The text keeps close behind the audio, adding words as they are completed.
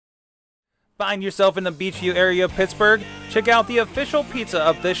Find yourself in the Beachview area of Pittsburgh? Check out the official pizza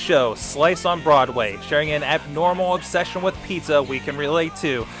of this show, Slice on Broadway, sharing an abnormal obsession with pizza we can relate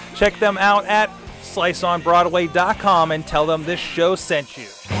to. Check them out at sliceonbroadway.com and tell them this show sent you.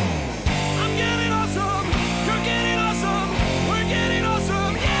 I'm getting awesome, you're getting awesome, we're getting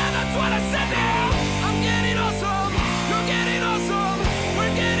awesome, yeah, that's what I said now. I'm getting awesome, you're getting awesome,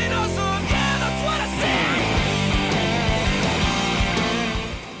 we're getting awesome, yeah, that's what I said.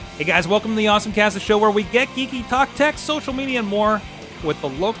 Hey guys, welcome to the Awesomecast, the show where we get geeky, talk tech, social media, and more with the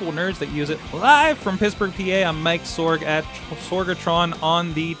local nerds that use it. Live from Pittsburgh, PA, I'm Mike Sorg at Sorgatron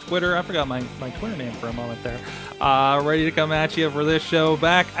on the Twitter. I forgot my Twitter name for a moment there. Ready to come at you for this show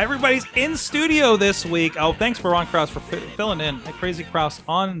back. Everybody's in studio this week. Oh, thanks for Ron Krause for filling in. Crazy Krause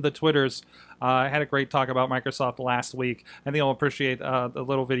on the Twitters. I had a great talk about Microsoft last week. I think I'll appreciate the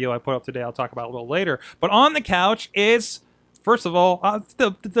little video I put up today. I'll talk about it a little later. But on the couch is... First of all,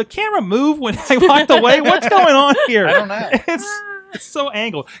 the camera moved when I walked away. What's going on here? I don't know. It's so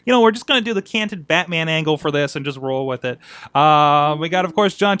angled. You know, we're just going to do the canted Batman angle for this and just roll with it. We got, of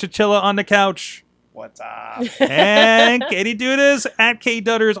course, John Chichilla on the couch. What's up? And Katie Dudas at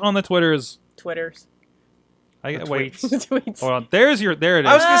KDutters on the Twitters. Twitters. Wait. Tweets. Hold on. There it is.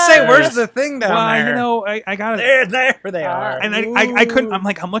 I was going to say, where's the thing down there? You know, I got it. There they are. And I couldn't. I'm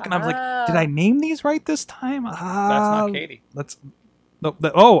looking. I was like, did I name these right this time? That's not Katie.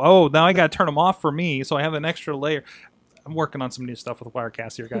 Now I got to turn them off for me, so I have an extra layer. I'm working on some new stuff with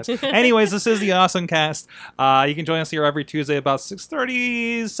Wirecast here, guys. Anyways, this is the Awesomecast. You can join us here every Tuesday about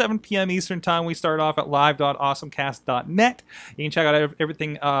 6:30, 7 p.m. Eastern Time. We start off at live.awesomecast.net. You can check out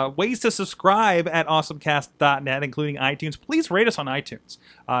everything, ways to subscribe at awesomecast.net, including iTunes. Please rate us on iTunes.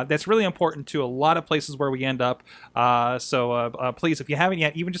 That's really important to a lot of places where we end up. So please, if you haven't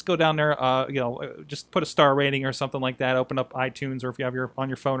yet, even just go down there, just put a star rating or something like that. Open up iTunes, or if you have on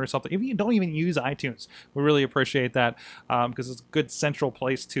your phone or something. If you don't even use iTunes, we really appreciate that. Because it's a good central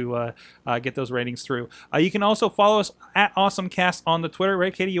place to get those ratings through. You can also follow us at Awesomecast on the Twitter,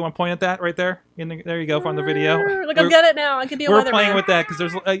 right, Katie? You want to point at that right there? There you go, from the video. Look, I've got it now. I can be a We're playing with that because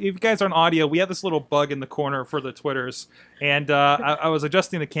there's. If you guys are on audio, we have this little bug in the corner for the Twitters, and I was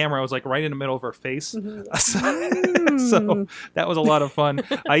adjusting the camera. I was like right in the middle of her face, so that was a lot of fun.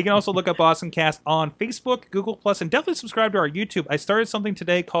 You can also look up Awesomecast on Facebook, Google Plus, and definitely subscribe to our YouTube. I started something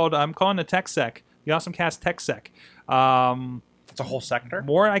today called I'm calling the Tech Sec, the Awesomecast Tech Sec. It's a whole sector?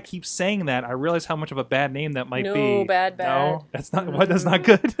 More I keep saying that, I realize how much of a bad name that might be. No, bad. No, that's not. What? That's not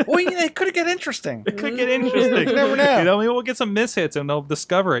good. Well, it could get interesting. It could get interesting. You never know. You know, maybe we'll get some mishits and they'll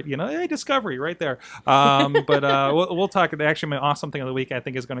discover it. You know, hey, discovery right there. But we'll talk. Actually, my awesome thing of the week I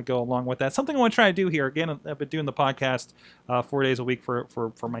think is going to go along with that. Something I want to try to do here. Again, I've been doing the podcast 4 days a week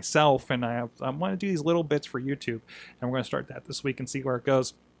for myself, and I want to do these little bits for YouTube, and we're going to start that this week and see where it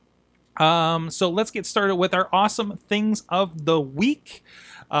goes. So let's get started with our awesome things of the week.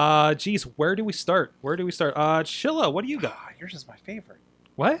 Geez, where do we start? Chilla, what do you got? Yours is my favorite.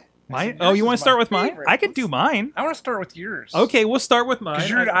 What? Mine? Yours You want is to start my with mine? favorite. I could do mine. I want to start with yours. Okay, we'll start with mine.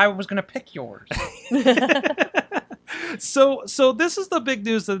 Because I was going to pick yours. So this is the big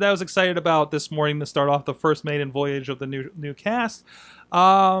news that I was excited about this morning to start off the first maiden voyage of the new cast.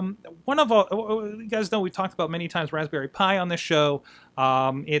 You guys know we talked about many times Raspberry Pi on this show.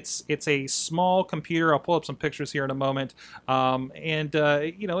 It's a small computer. I'll pull up some pictures here in a moment.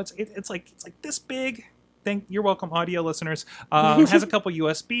 It's like this big. You're welcome, audio listeners. Has a couple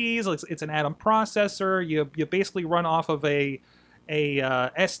USBs. It's an Atom processor. You basically run off of a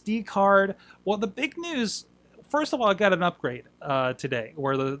SD card. Well, the big news. First of all, I got an upgrade today,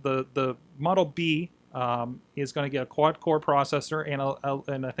 where the Model B is going to get a quad-core processor and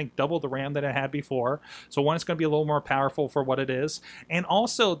I think double the RAM that it had before. So one, it's going to be a little more powerful for what it is. And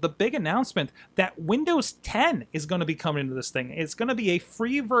also, the big announcement that Windows 10 is going to be coming into this thing. It's going to be a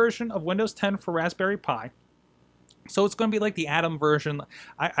free version of Windows 10 for Raspberry Pi. So it's going to be like the Atom version.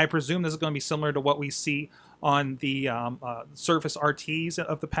 I presume this is going to be similar to what we see on the Surface RTs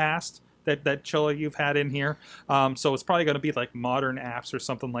of the past. That Chilla you've had in here. So it's probably going to be like modern apps or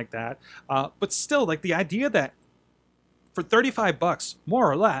something like that. But still, like the idea that for $35,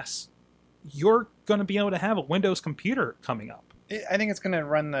 more or less, you're going to be able to have a Windows computer coming up. I think it's going to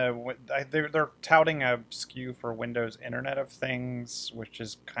run they're touting a SKU for Windows Internet of Things, which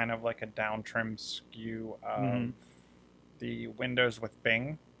is kind of like a down-trimmed SKU of the Windows with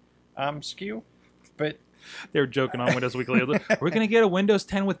Bing SKU. But they were joking on Windows Weekly. We're going to get a Windows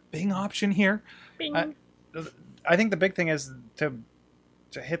 10 with Bing option here. Bing. I think the big thing is to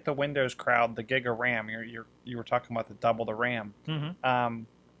hit the Windows crowd, the gig of RAM. You were talking about the double the RAM.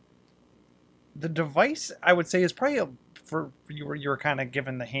 The device, I would say, is probably for you were kind of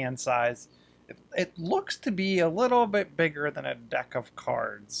given the hand size. it looks to be a little bit bigger than a deck of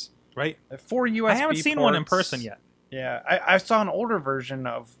cards. Right. 4 USB I haven't seen one in ports. person yet. Yeah, I saw an older version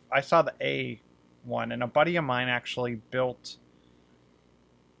of... I saw the A one, and a buddy of mine actually built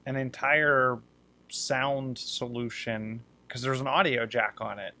an entire sound solution, because there's an audio jack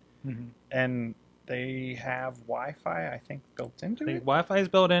on it. Mm-hmm. And they have Wi-Fi, I think, built into it. Wi-Fi is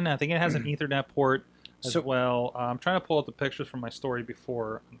built in. I think it has an Ethernet port as So- well. I'm trying to pull up the pictures from my story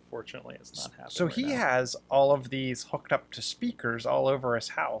before. Unfortunately, it's not happening. So right he now. has all of these hooked up to speakers all over his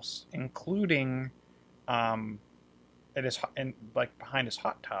house, including like behind his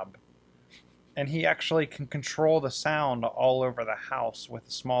hot tub. And he actually can control the sound all over the house with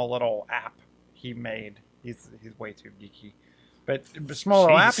a small little app he made. He's way too geeky. But a small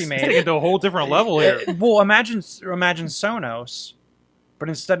little app he Jeez, made. taking it to a whole different level here. Well, imagine Sonos, but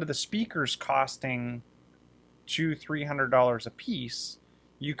instead of the speakers costing $200-$300 a piece,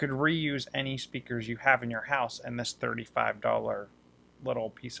 you could reuse any speakers you have in your house in this $35 little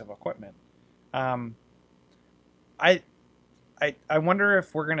piece of equipment. I wonder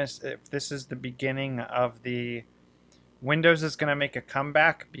if if this is the beginning of the Windows is gonna make a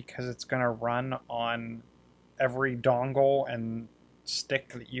comeback because it's gonna run on every dongle and stick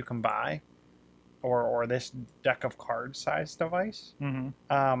that you can buy, or this deck of cards size device.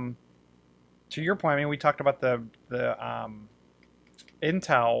 Mm-hmm. To your point, I mean, we talked about the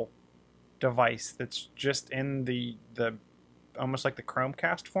Intel device that's just in the almost like the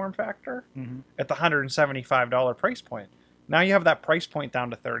Chromecast form factor at the $175 price point. Now you have that price point down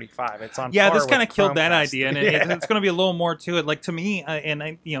to $35. It's on. Yeah, par this kind of with killed that Chromecast. idea, and it's going to be a little more to it. Like to me, and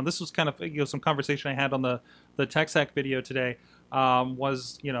I, this was kind of some conversation I had on the TechSec video today.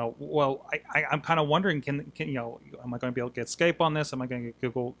 Was I'm kind of wondering, can am I going to be able to get Skype on this? Am I going to get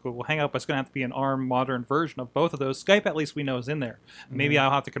Google Hangout? But it's going to have to be an ARM modern version of both of those. Skype, at least we know, is in there. Maybe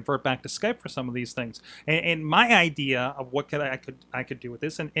I'll have to convert back to Skype for some of these things. And my idea of what I could do with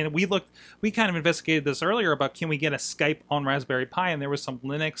this, and we kind of investigated this earlier about can we get a Skype on Raspberry Pi, and there was some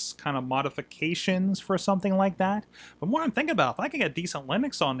Linux kind of modifications for something like that. But what I'm thinking about, if I can get decent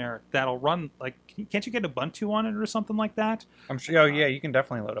Linux on there that'll run, like, can't you get Ubuntu on it or something like that? I'm sure. Oh yeah, you can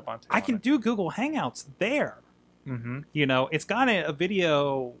definitely load Ubuntu. I can do Google Hangouts there. Mm-hmm. It's got a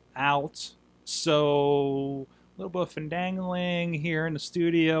video out, so a little bit of findangling here in the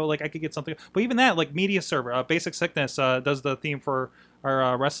studio. Like I could get something, but even that, like Media Server, Basic Sickness does the theme for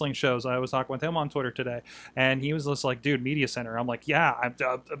our wrestling shows. I was talking with him on Twitter today, and he was just like, "Dude, Media Center." I'm like, "Yeah, I'm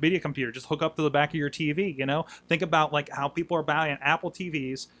a media computer. Just hook up to the back of your TV." Think about like how people are buying Apple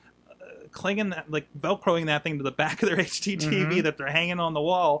TVs. Clinging that, like velcroing that thing to the back of their HDTV that they're hanging on the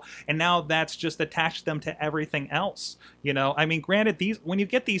wall, and now that's just attached them to everything else. I mean, granted, when you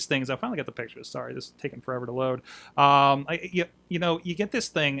get these things, I finally got the pictures. Sorry, this is taking forever to load. You get this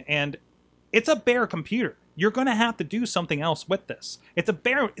thing, and it's a bare computer. You're going to have to do something else with this. It's a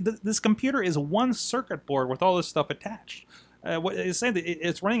bare. This computer is one circuit board with all this stuff attached. It's saying that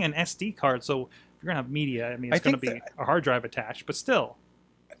it's running an SD card, so if you're going to have media, I mean, it's going to be a hard drive attached, but still.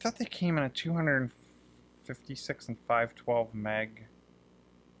 I thought they came in a 256 and 512 meg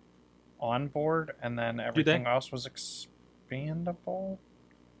on board, and then everything else was expandable.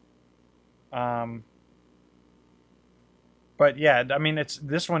 But yeah, I mean,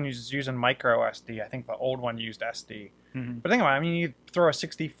 this one is using micro SD. I think the old one used SD. But think about it. I mean, you throw a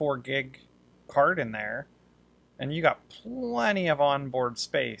 64 gig card in there, and you got plenty of onboard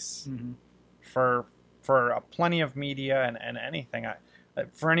space for plenty of media and anything.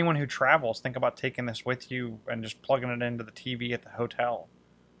 For anyone who travels, think about taking this with you and just plugging it into the TV at the hotel.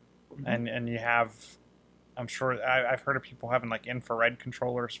 And you have, I'm sure, I've heard of people having like infrared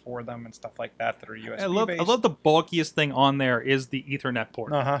controllers for them and stuff like that are USB based. I love the bulkiest thing on there is the Ethernet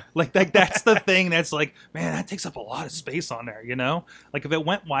port. Like that's the thing that's like, man, that takes up a lot of space on there, Like if it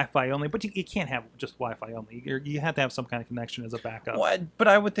went Wi-Fi only, but you can't have just Wi-Fi only. You have to have some kind of connection as a backup. But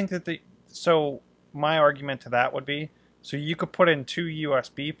I would think that so my argument to that would be, so you could put in 2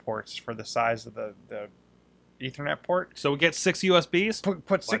 USB ports for the size of the Ethernet port. So we get 6 USBs?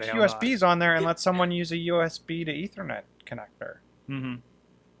 Put 6 USBs on there and let someone use a USB to Ethernet connector.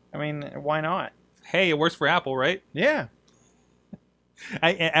 I mean, why not? Hey, it works for Apple, right? Yeah.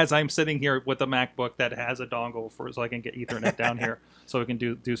 As I'm sitting here with a MacBook that has a dongle so I can get Ethernet down here so we can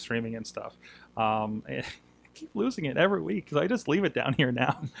do streaming and stuff. I keep losing it every week because I just leave it down here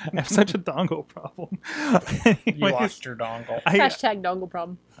now. I have such a dongle problem. You lost your dongle. Hashtag dongle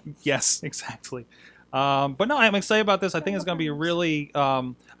problem. Yes, exactly. But no, I'm excited about this. I think it's going to be really, I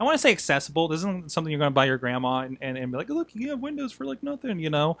want to say accessible. This isn't something you're going to buy your grandma and be like, look, you have Windows for like nothing, you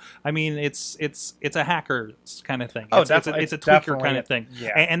know? I mean, it's a hacker kind of thing. Oh, Definitely. It's a tweaker kind of thing.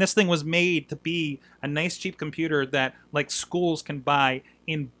 Yeah. And this thing was made to be a nice, cheap computer that like schools can buy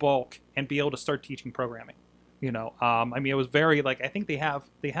in bulk and be able to start teaching programming. You know, I mean, it was very like, I think they have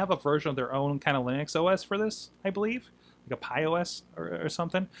a version of their own kind of Linux OS for this, I believe. Like a Pi OS or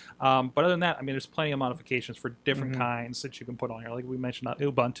something. But other than that, I mean, there's plenty of modifications for different kinds that you can put on here. Like we mentioned,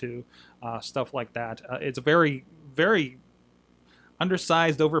 Ubuntu, stuff like that. It's a very, very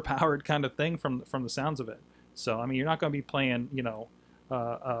undersized, overpowered kind of thing from the sounds of it. So, I mean, you're not going to be playing, you know,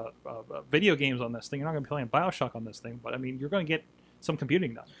 video games on this thing. You're not going to be playing Bioshock on this thing. But, I mean, you're going to get some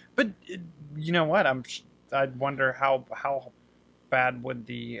computing done. But, you know what? I'd wonder how bad would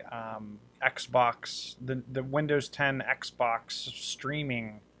the Xbox, the Windows 10 Xbox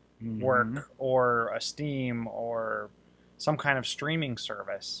streaming work, or a Steam or some kind of streaming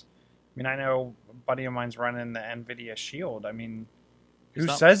service. I mean, I know a buddy of mine's running the NVIDIA Shield. I mean, who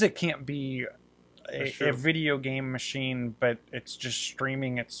says it can't be a video game machine, but it's just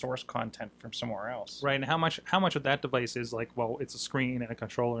streaming its source content from somewhere else? Right, and how much of that device is like, well, it's a screen and a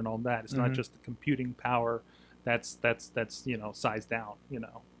controller and all that. It's not just the computing power that's you know, sized down, you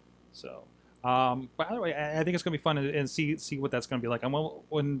know. So, by the way, I think it's going to be fun and see what that's going to be like. And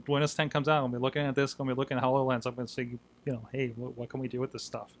when Windows 10 comes out, I'm going to be looking at this, going to be looking at HoloLens. I'm going to say, you know, hey, what can we do with this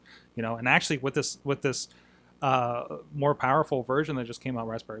stuff? You know, and actually with this more powerful version that just came out,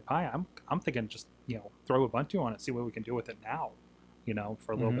 Raspberry Pi, I'm thinking just, you know, throw Ubuntu on it, see what we can do with it now, you know,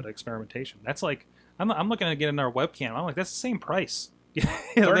 for a little bit of experimentation. That's like, I'm looking at getting our webcam. I'm like, that's the same price. You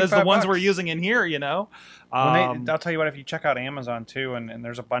know, there's the ones we're using in here, you know. I'll tell you what, if you check out Amazon too, and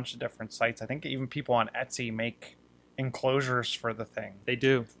there's a bunch of different sites. I think even people on Etsy make enclosures for the thing. They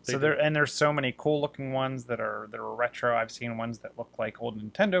do. There's so many cool looking ones that are retro. I've seen ones that look like old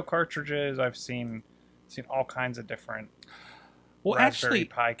Nintendo cartridges. I've seen all kinds of different Raspberry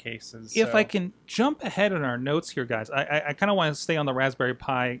Pi cases. If I can jump ahead in our notes here, guys, I kind of want to stay on the Raspberry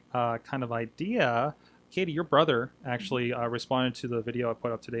Pi kind of idea. Katie, your brother actually responded to the video I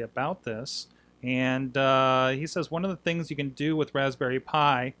put up today about this, and he says one of the things you can do with Raspberry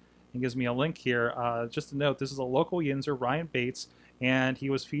Pi, he gives me a link here, just to note, this is a local Yinzer, Ryan Bates, and he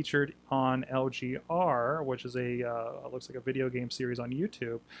was featured on LGR, which is looks like a video game series on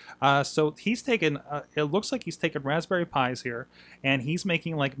YouTube. So he's taken, it looks like he's taken Raspberry Pis here, and he's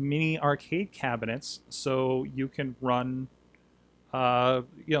making like mini arcade cabinets so you can run, you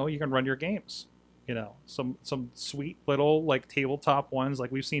know, you can run your games. You know, some sweet little like tabletop ones,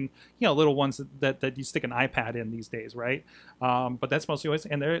 like we've seen, you know, little ones that you stick an iPad in these days, right? But that's mostly always,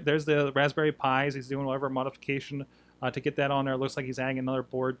 and there's the Raspberry Pis. He's doing whatever modification to get that on there. It looks like he's adding another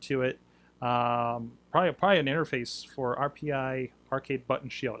board to it. Probably an interface for RPI Arcade Button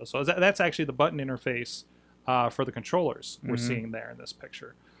Shield. So that's actually the button interface for the controllers we're seeing there in this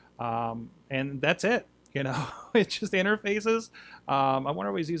picture. And that's it. You know, it's just interfaces. I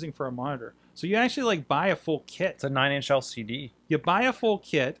wonder what he's using for a monitor. So you actually like buy a full kit. It's a 9-inch LCD. You buy a full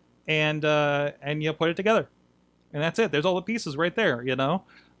kit and you put it together, and that's it. There's all the pieces right there. You know,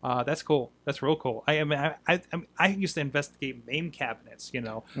 that's cool. That's real cool. I used to investigate MAME cabinets. You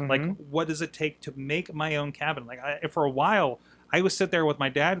know, like what does it take to make my own cabinet? Like for a while, I would sit there with my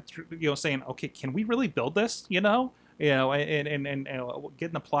dad, you know, saying, okay, can we really build this? You know, and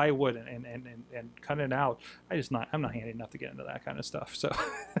getting the plywood and cutting it out. I'm not handy enough to get into that kind of stuff. So,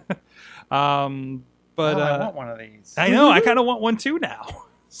 but I want one of these. I know. I kind of want one too now.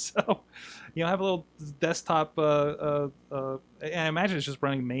 So, you know, have a little desktop. And I imagine it's just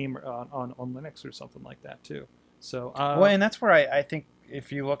running MAME on Linux or something like that too. So, well, and that's where I think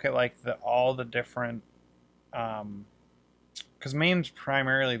if you look at like all the different, because MAME's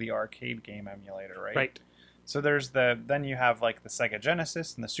primarily the arcade game emulator, right? Right. So then you have like the Sega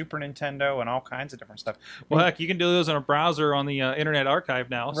Genesis and the Super Nintendo and all kinds of different stuff. Well, heck, you can do those in a browser on the Internet Archive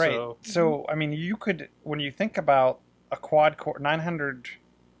now. Right. So I mean, you could, when you think about a quad core, 900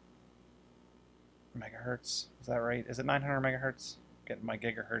 megahertz. Is that right? Is it 900 megahertz? Getting my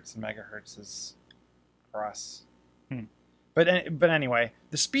gigahertz and megahertz is cross. But anyway,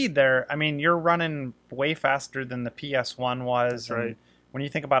 the speed there. I mean, you're running way faster than the PS1 was. That's right. When you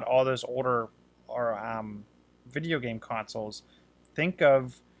think about all those older video game consoles, think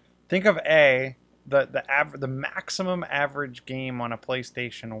of the maximum average game on a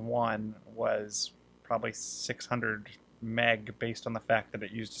PlayStation 1 was probably 600 meg based on the fact that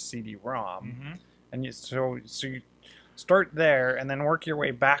it used a CD-ROM. And so you start there and then work your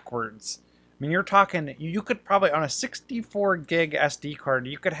way backwards. I mean, you're talking, you could probably on a 64 gig SD card,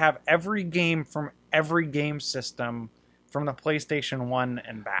 you could have every game from every game system from the PlayStation 1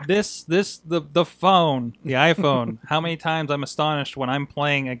 and back. The phone, the iPhone. How many times I'm astonished when I'm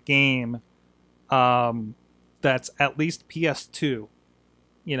playing a game that's at least PS2.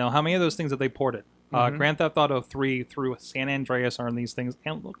 You know, how many of those things have they ported? Grand Theft Auto 3 through San Andreas are on these things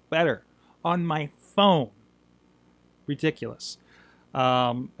and look better on my phone. Ridiculous.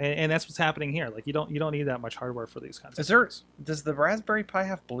 And that's what's happening here. Like you don't need that much hardware for these kinds of things. Does the Raspberry Pi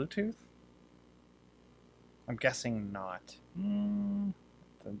have Bluetooth? I'm guessing not.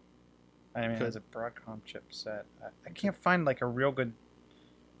 It's a Broadcom chipset. I can't find like a real good.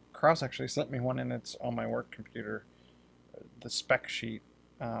 Kraus actually sent me one, and it's on my work computer. The spec sheet.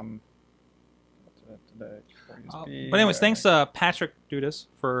 But anyways, thanks Patrick Dudas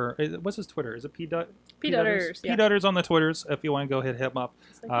for what's his Twitter? Is it P Dutters? Yeah. P Dutters on the Twitters. If you want to go hit him up.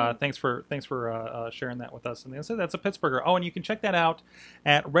 Thanks for sharing that with us. And that's a Pittsburgher. Oh, and you can check that out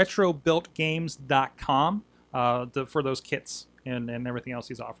at retrobuiltgames.com for those kits and everything else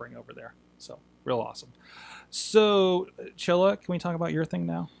he's offering over there. So real awesome. So Chilla, can we talk about your thing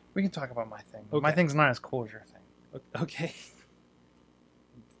now? We can talk about my thing. Okay. My thing's not as cool as your thing. Okay.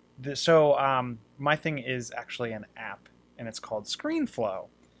 So my thing is actually an app, and it's called Screenflow.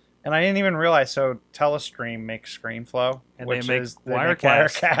 And I didn't even realize, so Telestream makes Screenflow, And which they make is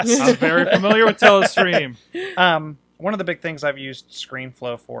Wirecast. I'm very familiar with Telestream. One of the big things I've used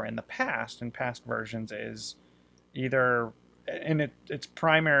Screenflow for in past versions, is either, and its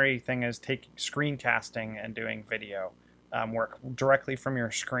primary thing is taking screencasting and doing video work directly from your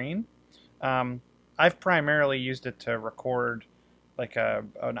screen. I've primarily used it to record like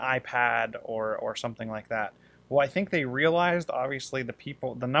an iPad or something like that. Well, I think they realized, obviously,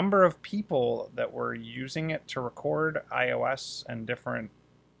 the number of people that were using it to record iOS and different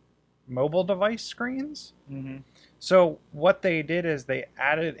mobile device screens. Mm-hmm. So what they did is they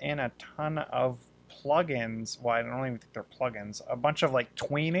added in a ton of plugins. Well, I don't even think they're plugins. A bunch of like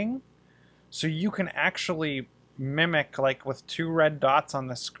tweening. So you can actually mimic, like with 2 red dots on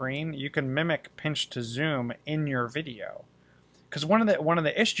the screen, you can mimic pinch to zoom in your video. Because one of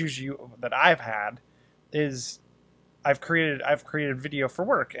the issues that I've had is I've created video for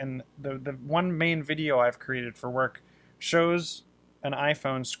work, and the one main video I've created for work shows an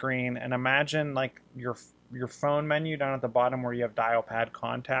iPhone screen, and imagine like your phone menu down at the bottom where you have dial pad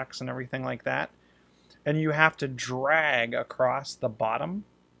contacts and everything like that, and you have to drag across the bottom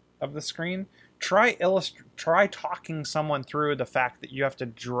of the screen. Try talking someone through the fact that you have to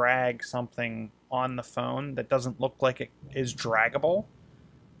drag something on the phone that doesn't look like it is draggable.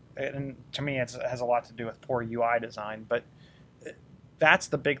 And to me, it has a lot to do with poor UI design, but that's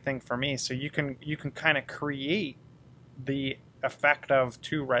the big thing for me. So you can kind of create the effect of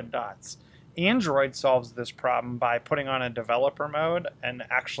 2 red dots. Android solves this problem by putting on a developer mode and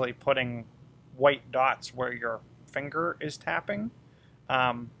actually putting white dots where your finger is tapping.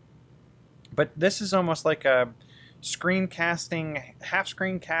 But this is almost like a screencasting,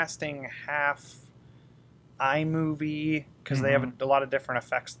 half iMovie, because they have a lot of different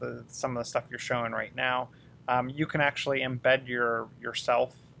effects. Some of the stuff you're showing right now, you can actually embed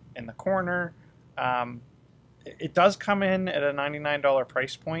yourself in the corner. It does come in at a $99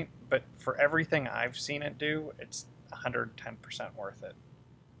 price point, but for everything I've seen it do, it's 110% worth it.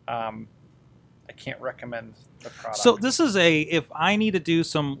 I can't recommend the product. So this is if I need to do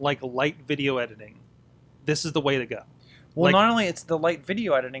some like light video editing, this is the way to go. Well, not only it's the light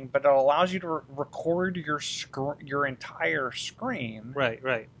video editing, but it allows you to record your entire screen.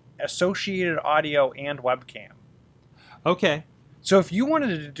 Right. Associated audio and webcam. Okay. So if you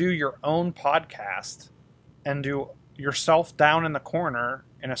wanted to do your own podcast and do yourself down in the corner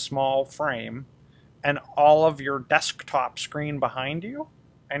in a small frame and all of your desktop screen behind you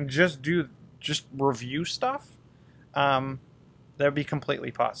and just review stuff, that would be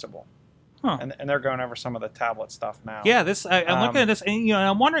completely possible. Huh. And they're going over some of the tablet stuff now. Yeah, I'm looking at this, and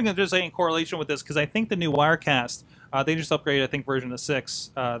I'm wondering if there's any correlation with this, because I think the new Wirecast, they just upgraded, I think, version of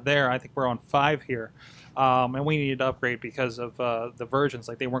 6 there. I think we're on 5 here. And we needed to upgrade because of the versions.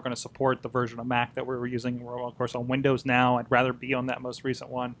 Like, they weren't going to support the version of Mac that we were using. We're, of course, on Windows now. I'd rather be on that most recent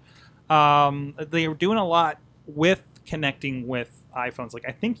one. They were doing a lot with connecting with iPhones. Like,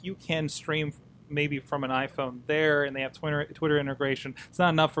 I think you can stream maybe from an iPhone there, and they have Twitter integration. It's not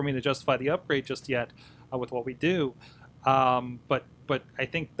enough for me to justify the upgrade just yet with what we do. But I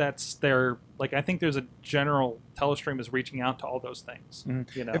think that's their, like, I think there's a general Telestream is reaching out to all those things.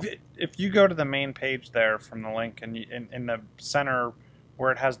 Mm-hmm. You know, if you go to the main page there from the link, and in the center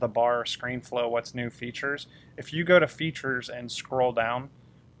where it has the bar Screenflow, what's new features, if you go to features and scroll down,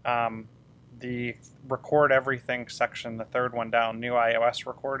 the record everything section, the third one down, new iOS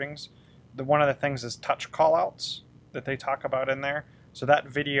recordings, one of the things is touch callouts that they talk about in there. So that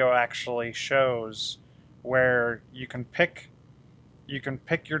video actually shows where you can pick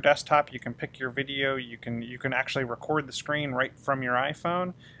your desktop, you can pick your video, you can actually record the screen right from your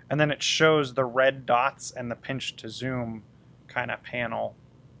iPhone, and then it shows the red dots and the pinch to zoom kind of panel.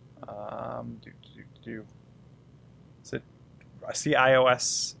 Is it? I see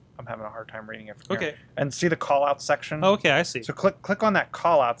iOS. I'm having a hard time reading it from here. And see the callouts section. Okay, I see. So click on that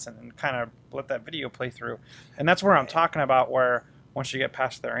callouts and kind of let that video play through, and that's where I'm talking about. Where once you get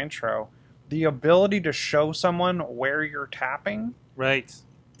past their intro, the ability to show someone where you're tapping, right?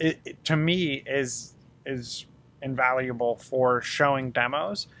 It to me is invaluable for showing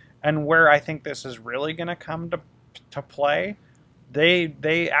demos, and where I think this is really going to come to play.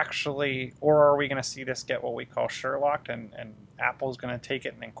 They actually, or are we going to see this get what we call Sherlocked, and Apple's going to take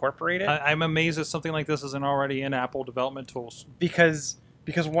it and incorporate it? I'm amazed that something like this isn't already in Apple development tools. Because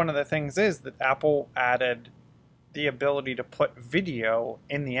one of the things is that Apple added the ability to put video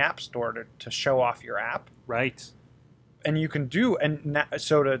in the App Store to show off your app. Right. And you can do, and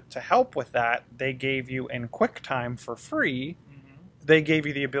so to help with that, they gave you in QuickTime for free, they gave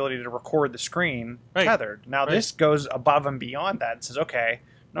you the ability to record the screen tethered. Now this goes above and beyond that. It says, okay,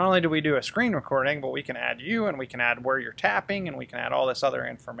 not only do we do a screen recording, but we can add you, and we can add where you're tapping, and we can add all this other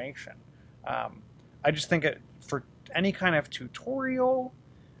information. I just think for any kind of tutorial,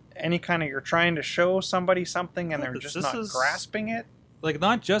 any kind of you're trying to show somebody something and they're just not grasping it. Like,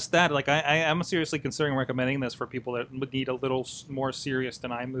 not just that. Like, I am seriously considering recommending this for people that would need a little more serious than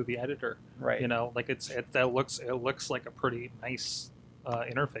iMovie editor. Right. You know, like it looks like a pretty nice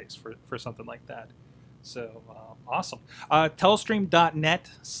interface for something like that. So awesome.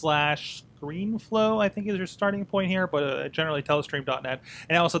 Telestream.net/Screenflow, I think, is your starting point here, but generally Telestream.net.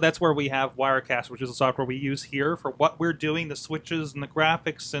 And also that's where we have Wirecast, which is the software we use here for what we're doing, the switches and the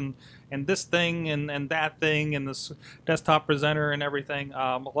graphics and this thing and that thing and this desktop presenter and everything.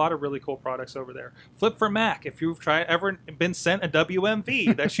 A lot of really cool products over there. Flip for Mac, if you've ever been sent a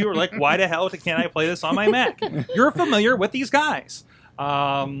WMV that you were like, why the hell can't I play this on my Mac? You're familiar with these guys.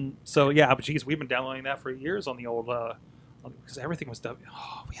 So yeah, but geez, we've been downloading that for years on the old, because everything was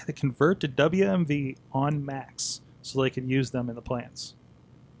we had to convert to WMV on Macs so they could use them in the plans.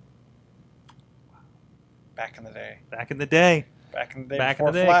 Back in the day. Back in the day,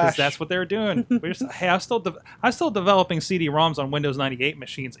 because that's what they were doing. Hey, I was still developing CD-ROMs on Windows 98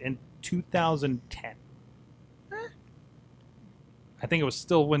 machines in 2010. I think it was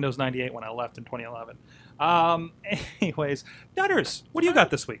still Windows 98 when I left in 2011. Anyways, Nutters, what do you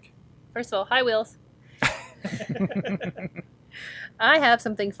got this week? First of all, hi, Wheels. I have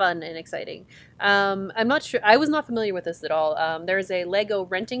something fun and exciting. I'm not sure. I was not familiar with this at all. There's a Lego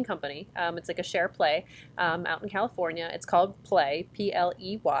renting company. It's like a share play out in California. It's called Pley,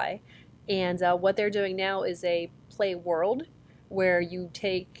 Pley. And what they're doing now is a Pleyworld where you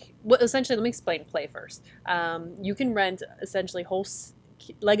take... Well, essentially, let me explain Pley first. You can rent essentially whole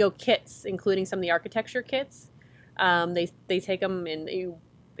Lego kits, including some of the architecture kits. They take them in...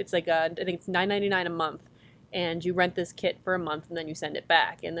 It's like I think it's $9.99 a month. And you rent this kit for a month, and then you send it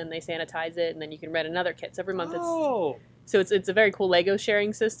back, and then they sanitize it, and then you can rent another kit. So every month, it's a very cool Lego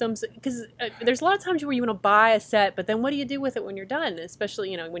sharing system. Because there's a lot of times where you want to buy a set, but then what do you do with it when you're done?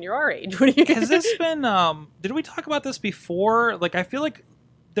 Especially when you're our age. Has this been? Did we talk about this before? Like, I feel like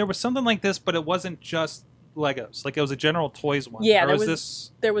there was something like this, but it wasn't just Legos. Like, it was a general toys one. Yeah,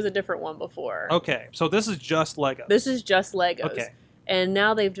 there was a different one before. Okay, so this is just Legos. This is just Legos. Okay, and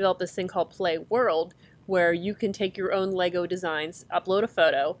now they've developed this thing called Pleyworld, where you can take your own Lego designs, upload a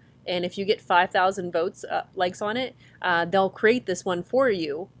photo, and if you get 5,000 likes on it, they'll create this one for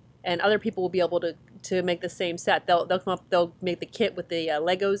you, and other people will be able to make the same set. They'll make the kit with the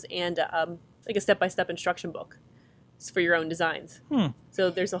Legos and like a step-by-step instruction book for your own designs. So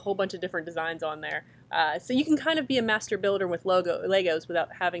there's a whole bunch of different designs on there. So you can kind of be a master builder with Legos without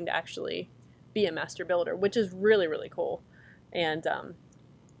having to actually be a master builder, which is really, really cool. And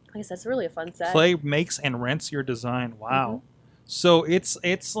I guess that's really a fun set. Pley makes and rents your design. Wow. Mm-hmm. So it's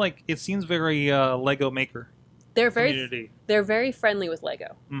like, it seems very Lego Maker. They're very friendly with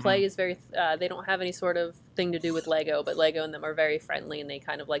Lego. Mm-hmm. Pley is very they don't have any sort of thing to do with Lego, but Lego and them are very friendly, and they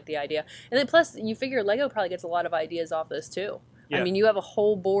kind of like the idea. And then plus, you figure Lego probably gets a lot of ideas off this too. Yeah. I mean, you have a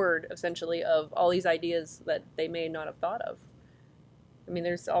whole board essentially of all these ideas that they may not have thought of. I mean,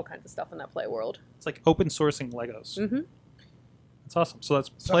 there's all kinds of stuff in that Pleyworld. It's like open sourcing Legos. Mm-hmm. It's awesome. So that's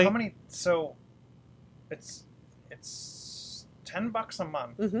Pley. So how many? So it's $10 a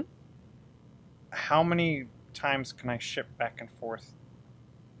month. Mm-hmm. How many times can I ship back and forth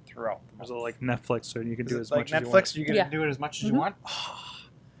throughout the month? Is it like Netflix, so you can do as like much Netflix, as you want? You can do it as much as you want?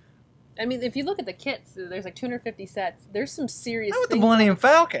 I mean, if you look at the kits, there's like 250 sets. There's some serious. How about the things Millennium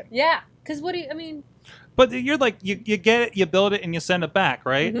Falcon? Yeah, because what do you? I mean, But you're like you get it, you build it, and you send it back,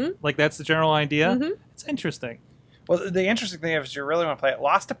 right? Mhm. Like that's the general idea. Mhm. It's interesting. Well, the interesting thing is, you really want to play it.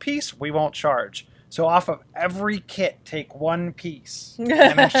 Lost a piece, we won't charge. So off of every kit, take one piece and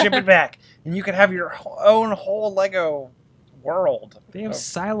then ship it back, and you can have your own whole Lego world. They have of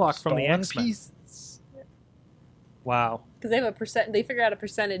Psylocke from the stolen X-Men. pieces. Wow. because they have a percent. They figure out a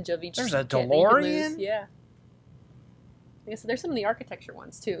percentage of each. There's a kit that you can DeLorean? lose. Yeah. I guess there's some of the architecture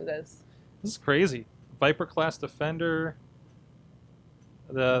ones too. Those. This is crazy. Viper class Defender.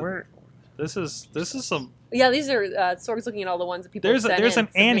 Where- This is some. Yeah, these are Sorg's looking at all the ones that people. There's have an sent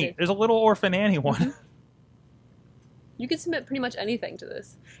in, Annie. submitted. There's a little orphan Annie one. You could submit pretty much anything to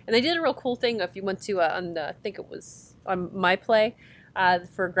this. And they did a real cool thing. If you went to, I think it was on My Play,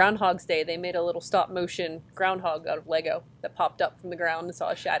 for Groundhog's Day, they made a little stop motion groundhog out of Lego that popped up from the ground and saw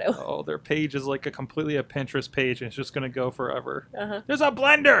a shadow. Oh, their page is like a Pinterest page, and it's just gonna go forever. Uh-huh. There's a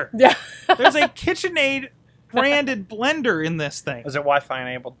blender. Yeah. There's a KitchenAid branded blender in this thing. Is it Wi-Fi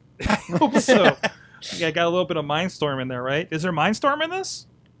enabled? I hope so. Yeah, got a little bit of Mindstorm in there, right? Is there Mindstorm in this?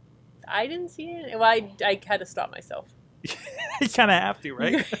 I didn't see it. Well, I had to stop myself. You kind of have to,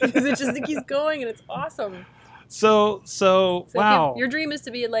 right? Because it keeps going and it's awesome. So So wow. if your dream is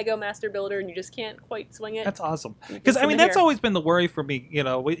to be a Lego master builder and you just can't quite swing it. That's awesome. You Because can I mean, submit that's here. always been the worry for me. You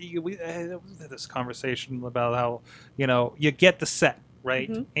know, we had this conversation about how you get the set right,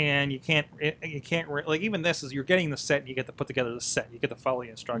 Mhm. and you can't like even this is you're getting the set and you get to put together the set. You get to follow the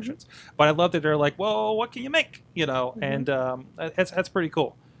instructions. But I love that they're like, well, what can you make? You know, and that's pretty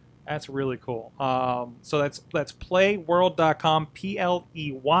cool. That's really cool. So that's Pleyworld.com,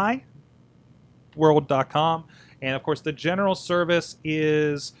 Pley world.com, and of course the general service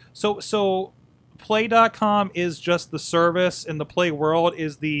is so Play.com is just the service, and the Play World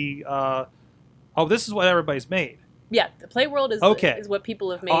is the this is what everybody's made. Yeah, the Pleyworld is Okay. is what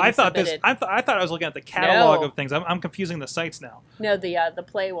people have made. Oh, I and thought submitted. I thought I was looking at the catalog No. of things. I'm confusing the sites now. No, the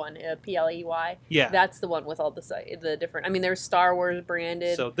Play one, Pley. Yeah. That's the one with all the different. I mean, there's Star Wars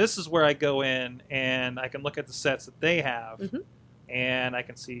branded. So this is where I go in and I can look at the sets that they have, Mhm. and I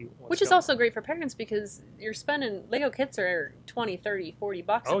can see what's which is going also great for parents because you're spending Lego kits are $20, $30,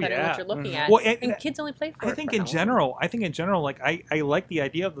 $40 Oh, depending on yeah. what you're looking Mhm. at. Well, and kids only play for I it think for in how long? general, like I like the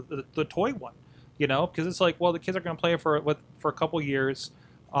idea of the toy one, you know, because it's like, well, the kids are going to play it for a couple years.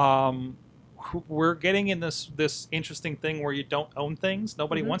 We're getting in this interesting thing where you don't own things.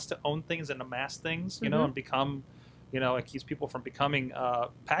 Nobody Mhm. wants to own things and amass things, you know, Mhm. and become, you know, it keeps people from becoming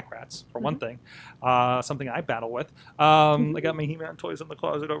pack rats for one Mm-hmm. thing. Something I battle with. I got my He-Man toys in the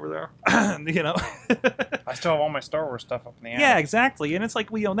closet over there, you know. I still have all my Star Wars stuff up in the attic. Yeah, exactly. And it's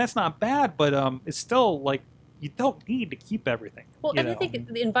like, well, you know, that's not bad, but it's still like you don't need to keep everything. Well, you and I know? think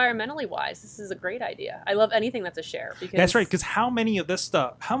environmentally wise, this is a great idea. I love anything that's a share because That's right. Because how many of this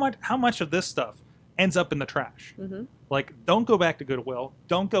stuff, how much of this stuff ends up in the trash? Mhm. Like, don't go back to Goodwill.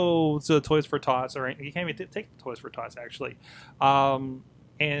 Don't go to Toys for Tots, or you can't even take Toys for Tots actually. Like,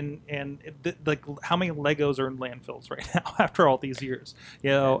 how many Legos are in landfills right now after all these years?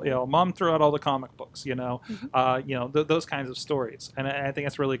 You know, Mom threw out all the comic books. You know, you know those kinds of stories, and I think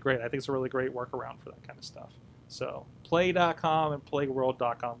that's really great. I think it's a really great workaround for that kind of stuff. So, Play.com and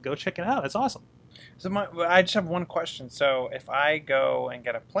Pleyworld.com. Go check it out. It's awesome. So I just have one question. So if I go and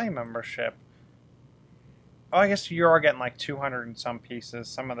get a Play membership, I guess you are getting like 200 and some pieces.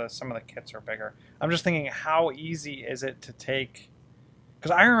 Some of the kits are bigger. I'm just thinking, how easy is it to take?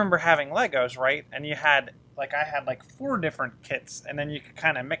 Because I remember having Legos, right? And you had I had 4 different kits, and then you could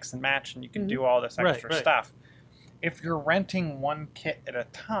kind of mix and match, and you could do all this extra Right. stuff. If you're renting one kit at a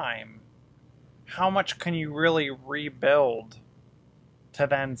time, how much can you really rebuild to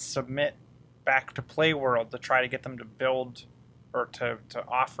then submit back to Pleyworld to try to get them to build or to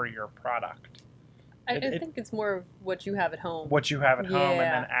offer your product? I think it's more of what you have at home. What you have at home,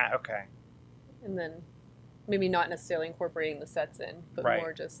 Yeah. and then okay. And then maybe not necessarily incorporating the sets in, but Right.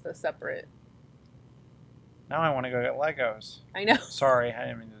 more just the separate. Now I want to go get Legos. I know. Sorry, I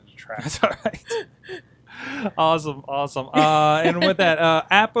didn't mean to detract. That's all right. Awesome. And with that,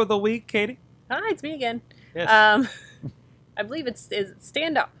 app of the week, Katie. Hi, it's me again. Yes. I believe is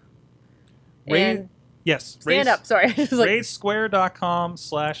Stand Up. Raid- And Yes. Stand Up. Sorry, I was like,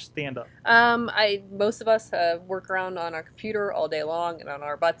 RaidSquare.com/standup. most of us work around on our computer all day long and on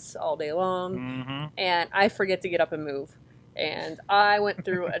our butts all day long, Mm-hmm. and I forget to get up and move. And I went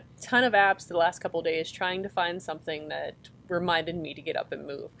through a ton of apps the last couple of days trying to find something that reminded me to get up and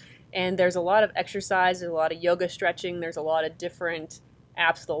move. And there's a lot of exercise, there's a lot of yoga stretching, there's a lot of different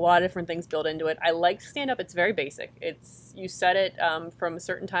apps with a lot of different things built into it. I like stand up. It's very basic. It's you set it from a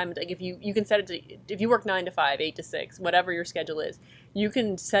certain time. Like if you can set it to, if you work 9 to 5, 8 to 6, whatever your schedule is, you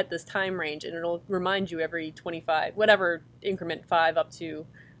can set this time range and it'll remind you every 25, whatever increment 5 up to,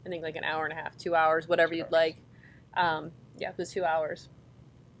 I think like an hour and a half, 2 hours, whatever you'd like. Yeah, it was 2 hours,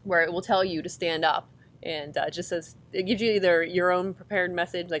 where it will tell you to stand up. And just says, it gives you either your own prepared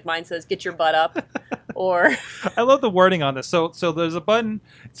message, like mine says, get your butt up, or... I love the wording on this. So there's a button,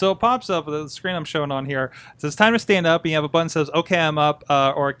 so it pops up, the screen I'm showing on here, it says time to stand up, and you have a button that says, okay, I'm up,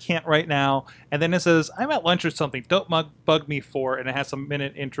 or can't right now, and then it says, I'm at lunch or something, don't bug me for, and it has some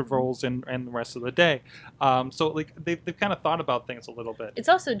minute intervals and the rest of the day. So like they've kind of thought about things a little bit. It's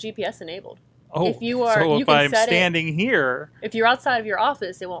also GPS enabled. Oh, if you are, so you if can I'm set standing here... If you're outside of your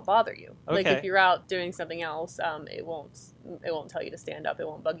office, it won't bother you. Like Okay. if you're out doing something else, it won't tell you to stand up. It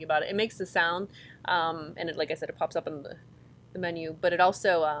won't bug you about it. It makes the sound, and it, like I said, it pops up in the menu. But it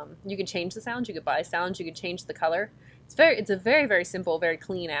also, you can change the sounds. You could buy sounds. You could change the color. It's a very, very simple, very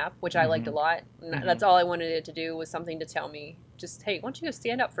clean app, which I liked a lot. And that's all I wanted it to do, was something to tell me, just, hey, why don't you go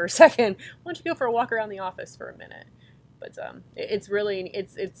stand up for a second? Why don't you go for a walk around the office for a minute? But it's really,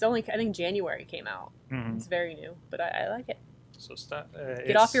 it's only, I think January came out. It's very new, but I like it. So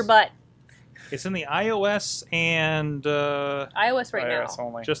Get off your butt. It's in the iOS and... iOS right now. iOS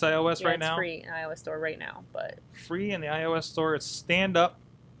only. Just iOS Yeah, right it's now? free in iOS store right now, but... Free in the iOS store. It's Stand Up,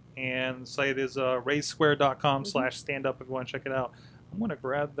 and the site is raisesquare.com/standup if you want to check it out. I'm going to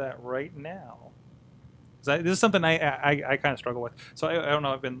grab that right now. This is something I kind of struggle with. So I don't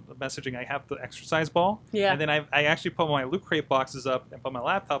know, I've been messaging, I have the exercise ball. Yeah. And then I actually put my Loot Crate boxes up and put my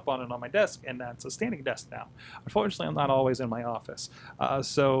laptop on it on my desk, and that's a standing desk now. Unfortunately, I'm not always in my office.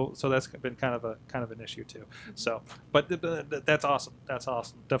 So that's been kind of an issue too. So, but that's awesome. That's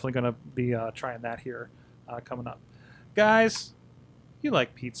awesome. Definitely going to be trying that here coming up. Guys, you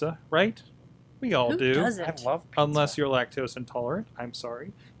like pizza, right? We all Who do. doesn't? I love pizza. Unless you're lactose intolerant. I'm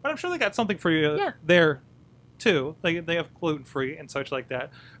sorry. But I'm sure they got something for you Yeah. there, too. They have gluten-free and such like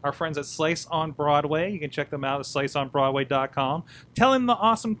that. Our friends at Slice on Broadway, you can check them out at sliceonbroadway.com. Tell them the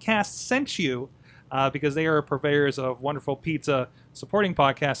Awesomecast sent you, because they are purveyors of wonderful pizza supporting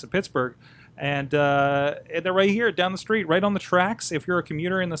podcasts in Pittsburgh. And they're right here down the street, right on the tracks. If you're a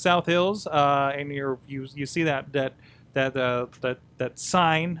commuter in the South Hills and you see that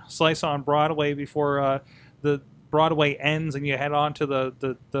sign, Slice on Broadway, before the Broadway ends and you head on to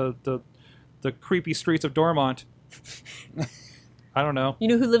the creepy streets of Dormont. I don't know. You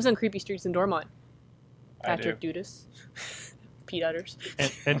know who lives on creepy streets in Dormont? I Patrick Dudas. Pete Utters.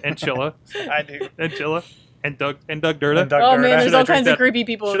 And Chilla. I do. And Chilla. And Doug Durda. And Doug Oh Durda. man, there's Should I all drink kinds that- of creepy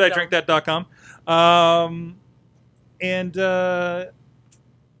people. Should I drink that.com? And yeah,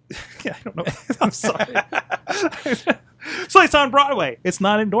 I don't know. I'm sorry. Slice on Broadway. It's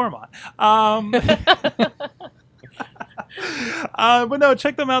not in Dormont. But no,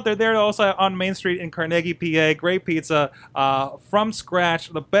 check them out. They're there also on Main Street in Carnegie, PA. Great pizza from scratch.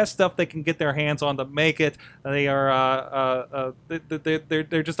 The best stuff they can get their hands on to make it. They are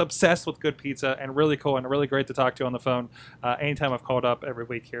they're just obsessed with good pizza and really cool and really great to talk to on the phone. Anytime I've called up every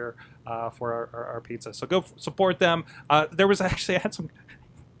week here for our pizza. So go support them. There was actually, I had some...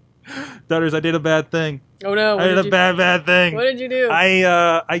 Dutters, I did a bad thing. Oh no! I did a bad thing. What did you do?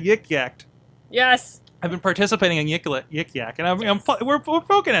 I YikYak'd. Yes. I've been participating in YikYak, and we're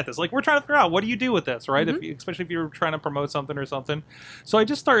poking at this. Like, we're trying to figure out, what do you do with this, right? Mm-hmm. Especially if you're trying to promote something or something. So I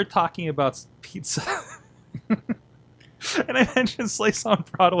just started talking about pizza. And I mentioned Slice on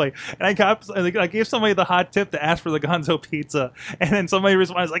Broadway. And I gave somebody the hot tip to ask for the Gonzo pizza. And then somebody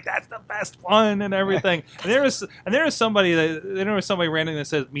responded, like, that's the best one and everything. And there was somebody randomly that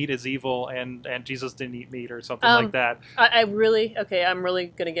says meat is evil and Jesus didn't eat meat or something like that. I'm really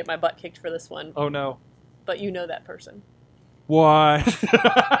going to get my butt kicked for this one. Oh, no. But you know that person. Why?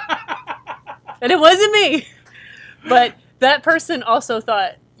 And it wasn't me. But that person also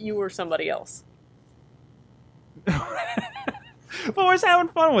thought you were somebody else. But we're just having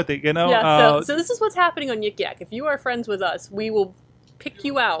fun with it, you know? Yeah, so this is what's happening on YikYak. If you are friends with us, we will pick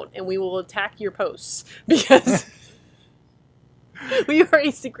you out and we will attack your posts because we are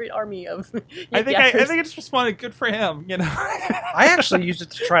a secret army of I think it's responded good for him, you know? I actually used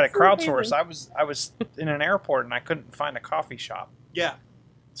it to try to crowdsource. Amazing. I was in an airport and I couldn't find a coffee shop. Yeah.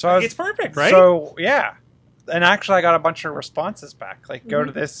 So I was, It's perfect, right? So yeah, and actually I got a bunch of responses back. Like, go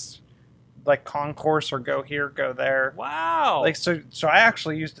to this, like, concourse, or go here, go there. Wow. Like, so I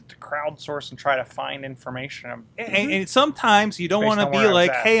actually used it to crowdsource and try to find information. And sometimes you don't Based want to on be where I was like,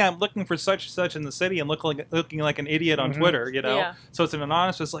 at. hey, I'm looking for such and such in the city and looking like an idiot on Twitter, you know? Yeah. So it's an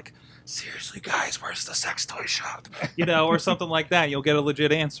anonymous, it's like, seriously, guys, where's the sex toy shop? You know, or something like that. You'll get a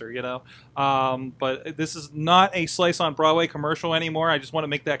legit answer, you know. But this is not a Slice on Broadway commercial anymore. I just want to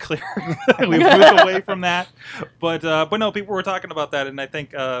make that clear. We moved away from that. But no, people were talking about that, and I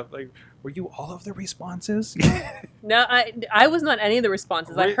think, like, were you all of the responses? No, I was not any of the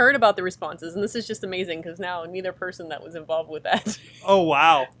responses. I heard about the responses, and this is just amazing because now neither person that was involved with that. Oh,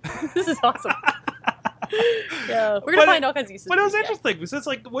 wow. This is awesome. Yeah, we're gonna find all kinds of uses. But it was interesting because it's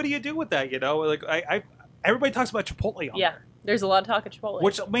like, what do you do with that? You know, like everybody talks about Chipotle on there, there's a lot of talk of Chipotle,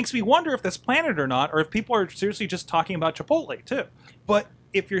 which makes me wonder if that's planted or not, or if people are seriously just talking about Chipotle too. But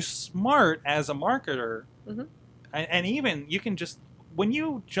if you're smart as a marketer, and even you can just when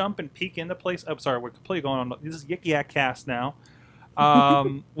you jump and peek into place. I'm sorry, we're completely going on. This is YikYak Cast now.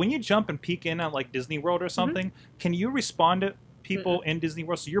 When you jump and peek in at like Disney World or something, can you respond to people in Disney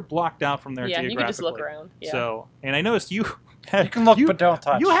World, so you're blocked out from there geographically. You can just look around. Yeah. So, and I noticed you you can look but don't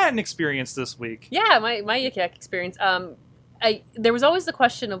touch. You had an experience this week. Yeah, my YikYak experience. There was always the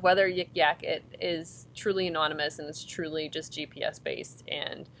question of whether YikYak it is truly anonymous and it's truly just GPS based.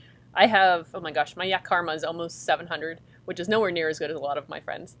 And I have, oh my gosh, my Yak Karma is almost 700, which is nowhere near as good as a lot of my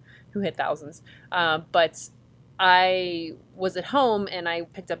friends who hit thousands. But I was at home and I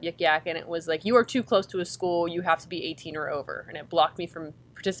picked up YikYak and it was like, you are too close to a school, you have to be 18 or over. And it blocked me from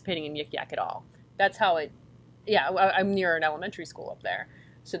participating in YikYak at all. That's how it, I'm near an elementary school up there.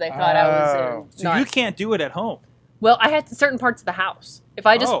 So they thought I was in. So you can't do it at home. Well, I had certain parts of the house. If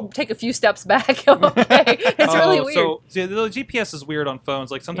I just take a few steps back, I'm okay. It's really weird. So the GPS is weird on phones.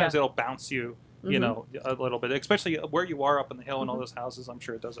 Like sometimes it'll bounce you. You know, a little bit, especially where you are up in the hill and all those houses. I'm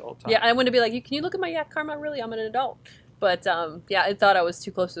sure it does it all the time. Yeah, I want to be like, can you look at my Yak Karma? Really, I'm an adult. But yeah, I thought I was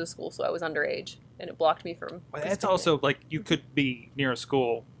too close to the school, so I was underage, and it blocked me from. Well, it's also like you could be near a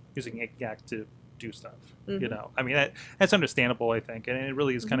school using YikYak to do stuff. You know, I mean that's understandable, I think, and it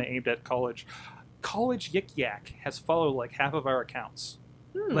really is kind of aimed at college. College YikYak has followed like half of our accounts.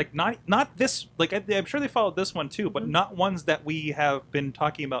 Like not this, like I'm sure they followed this one too, but not ones that we have been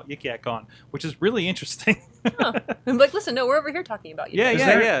talking about YikYak on, which is really interesting. I'm like, listen, no, we're over here talking about YikYak.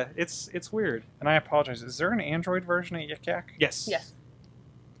 Yeah. It's weird. And I apologize. Is there an Android version of YikYak? Yes.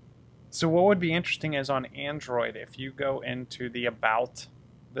 So what would be interesting is on Android, if you go into the About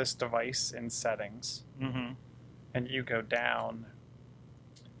this device in settings, and you go down,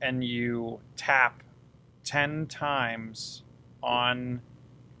 and you tap 10 times on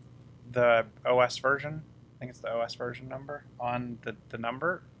the OS version, I think it's the OS version number, on the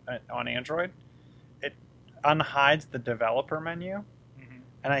number on Android, it unhides the developer menu.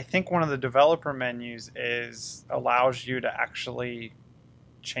 And I think one of the developer menus allows you to actually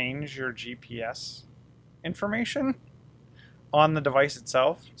change your GPS information on the device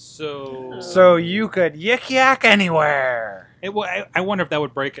itself. So you could YikYak anywhere. I wonder if that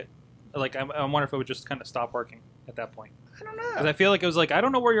would break it. Like, I wonder if it would just kind of stop working at that point. I don't know. Because I feel like it was like, I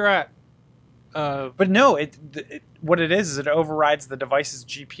don't know where you're at. But no, what it is it overrides the device's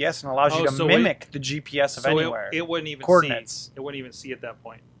GPS and allows you to mimic the GPS of anywhere. It wouldn't even coordinates. See. It wouldn't even see at that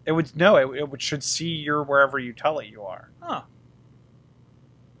point. It would It should see your wherever you tell it you are. Huh.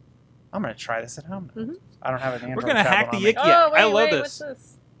 I'm gonna try this at home. I don't have an Android. We're gonna hack the YikYak. Oh, I love what's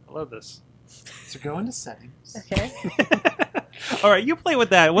this. I love this. So go into settings. Okay. All right, you play with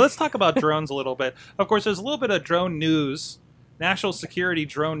that. Well, let's talk about drones a little bit. Of course, there's a little bit of drone news, national security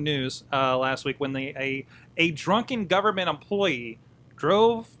drone news last week when a drunken government employee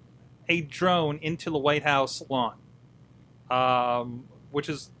drove a drone into the White House lawn, which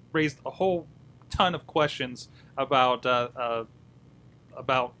has raised a whole ton of questions about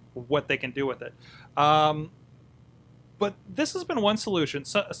what they can do with it. But this has been one solution.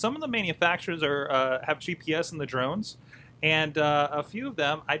 So, some of the manufacturers have GPS in the drones, and a few of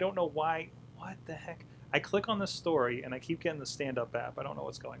them, I don't know why. What the heck? I click on this story, and I keep getting the stand-up app. I don't know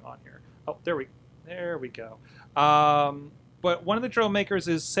what's going on here. Oh, there we go. But one of the drone makers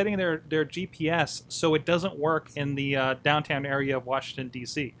is setting their GPS so it doesn't work in the downtown area of Washington,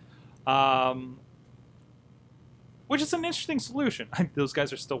 D.C., which is an interesting solution. Those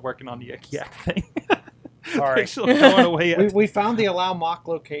guys are still working on the YikYak thing. Sorry. Going away We found the allow mock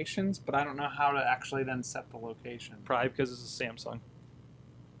locations, but I don't know how to actually then set the location. Probably because it's a Samsung.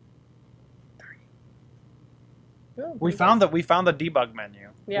 We found the debug menu.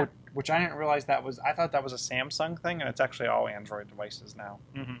 Yeah. Which I didn't realize that was. I thought that was a Samsung thing, and it's actually all Android devices now.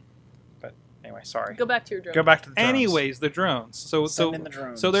 But anyway, sorry. Go back to your drone. Go back to the drones. Anyways, the drones. Send in the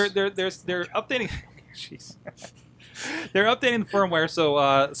drones. So they're updating. Jeez. They're updating the firmware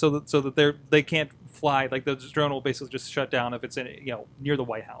so that they can't fly. Like the drone will basically just shut down if it's in near the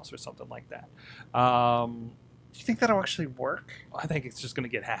White House or something like that. Do you think that'll actually work? I think it's just going to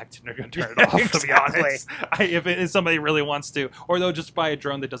get hacked and they're going to turn it off, to be honest. If somebody really wants to. Or they'll just buy a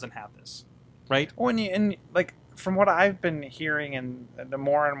drone that doesn't have this. Right? When and like from what I've been hearing, and the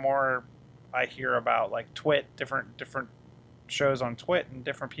more and more I hear about like Twit, different shows on Twit and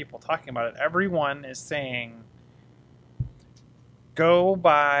different people talking about it, everyone is saying go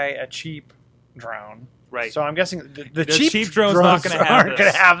buy a cheap drone. Right. So I'm guessing the cheap drone's not going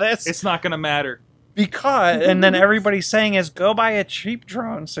to have this. It's not going to matter. Because, and then everybody's saying is go buy a cheap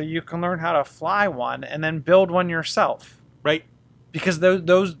drone so you can learn how to fly one and then build one yourself. Right. Because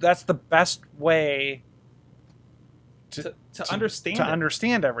that's the best way to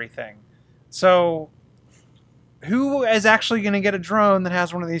understand everything. So who is actually going to get a drone that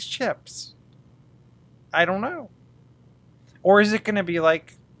has one of these chips? I don't know. Or is it going to be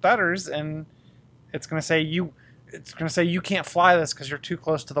like Thutters and it's going to say you can't fly this because you're too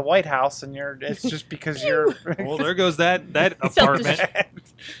close to the White House, and it's just because you're. Well, there goes that apartment,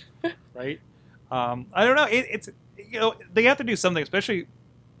 right? I don't know. It's they have to do something, especially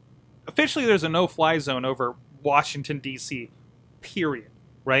officially. There's a no-fly zone over Washington D.C. Period.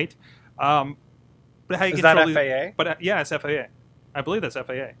 Right? But how you is control that FAA? But yeah, it's FAA. I believe that's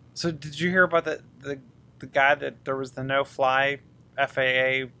FAA. So did you hear about the guy that there was the no-fly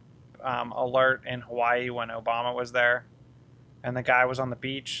FAA? Alert in Hawaii when Obama was there, and the guy was on the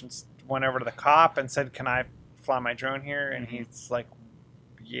beach and went over to the cop and said, "Can I fly my drone here?" And he's like,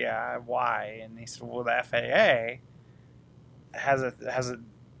 "Yeah, why?" And he said, "Well, the FAA has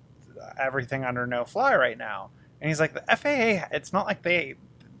everything under no fly right now." And he's like, "The FAA, it's not like they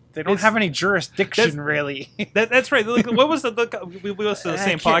don't have any jurisdiction really." That's right. Like, what was we listened to the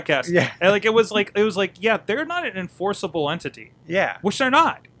same podcast? Yeah, and it was like yeah, they're not an enforceable entity. Yeah, which they're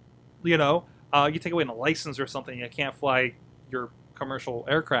not. You know, you take away a license or something, you can't fly your commercial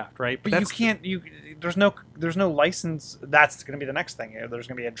aircraft, right? But you can't. There's no license. That's going to be the next thing. There's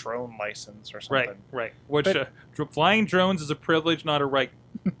going to be a drone license or something. Right. Which flying drones is a privilege, not a right.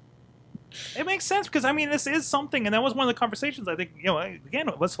 It makes sense because I mean this is something, and that was one of the conversations. I think again,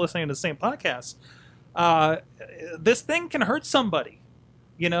 let's listening to the same podcast. This thing can hurt somebody.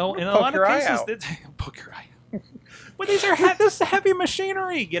 In a lot of cases, poke your eye out. But this is heavy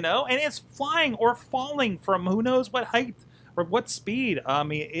machinery, and it's flying or falling from who knows what height or what speed. I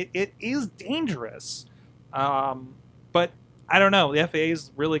mean, it is dangerous. But I don't know. The FAA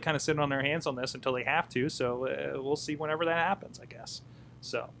is really kind of sitting on their hands on this until they have to. So we'll see whenever that happens, I guess.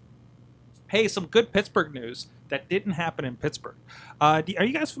 So, hey, some good Pittsburgh news that didn't happen in Pittsburgh. Are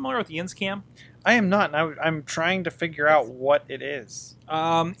you guys familiar with Yinz Cam? I am not. I'm trying to figure out what it is.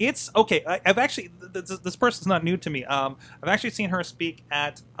 It's okay. I've actually this person's not new to me. I've actually seen her speak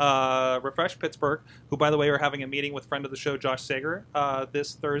at Refresh Pittsburgh, who, by the way, are having a meeting with friend of the show Josh Sager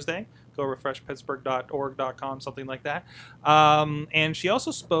this Thursday. Go refreshpittsburgh.org.com, something like that. And she also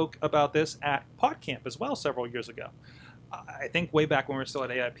spoke about this at PodCamp as well several years ago. I think way back when we were still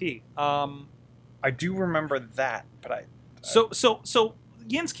at AIP. I do remember that, but So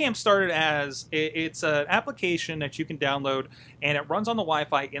Yinz Cam started as it's an application that you can download, and it runs on the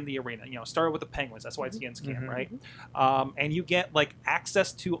Wi-Fi in the arena. Started with the Penguins. That's why it's Yinz Cam, right? And you get like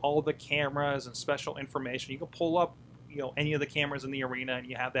access to all the cameras and special information. You can pull up, any of the cameras in the arena, and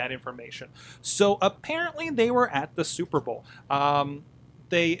you have that information. So apparently they were at the Super Bowl.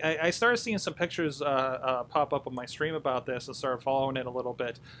 I started seeing some pictures pop up on my stream about this and started following it a little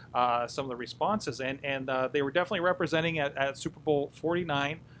bit, some of the responses. And they were definitely representing at Super Bowl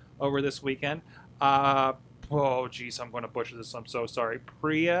 49 over this weekend. Oh, geez, I'm going to butcher this. I'm so sorry.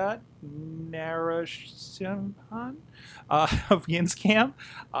 Priya Narashihan of Yinz Cam.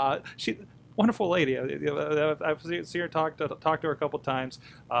 She... wonderful lady. I've seen her talk to her a couple times.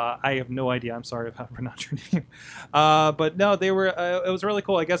 I have no idea. I'm sorry if I pronounced her name. But no, they were. It was really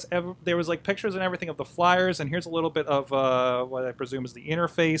cool. I guess there was like pictures and everything of the flyers. And here's a little bit of what I presume is the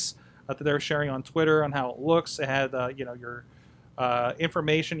interface that they're sharing on Twitter on how it looks. It had your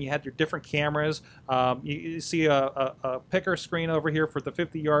information. You had your different cameras. You see a picker screen over here for the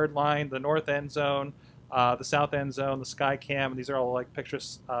 50-yard line, the north end zone. The south end zone, the sky cam. These are all like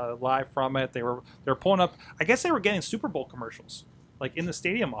pictures live from it. They're pulling up. I guess they were getting Super Bowl commercials like in the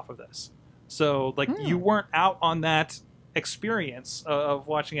stadium off of this. So like you weren't out on that experience of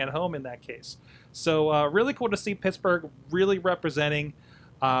watching at home in that case. So really cool to see Pittsburgh really representing.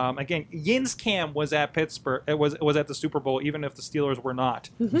 Again, Yinz Cam was at Pittsburgh. It was at the Super Bowl, even if the Steelers were not.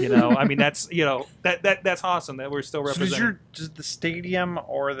 I mean that's that's awesome that we're still representing. So does the stadium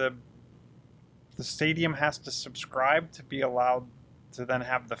or the stadium has to subscribe to be allowed to then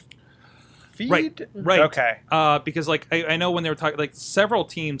have the feed? Right. Okay. Because like I know when they were talking, like several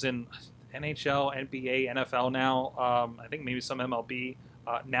teams in NHL, NBA, NFL now. I think maybe some MLB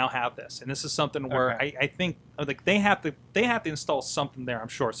now have this, and this is something where I think like they have to install something there. I'm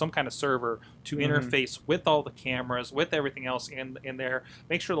sure some kind of server to interface with all the cameras, with everything else in there.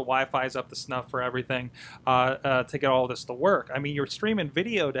 Make sure the Wi-Fi is up to snuff for everything to get all this to work. I mean, you're streaming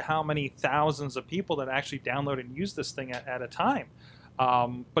video to how many thousands of people that actually download and use this thing at a time.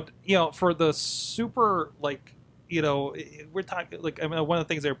 But for the super we're talking like one of the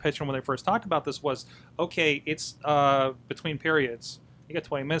things they were pitching when they first talked about this was, okay, it's between periods. You got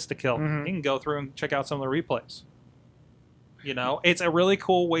 20 minutes to kill. You can go through and check out some of the replays. It's a really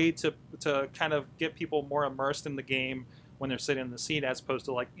cool way to kind of get people more immersed in the game when they're sitting in the seat, as opposed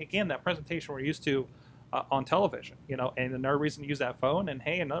to that presentation we're used to on television. And another reason to use that phone, and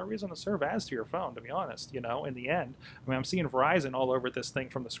hey, another reason to serve ads to your phone. To be honest, in the end, I mean, I'm seeing Verizon all over this thing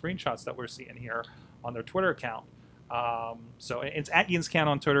from the screenshots that we're seeing here on their Twitter account. So it's at YinzCan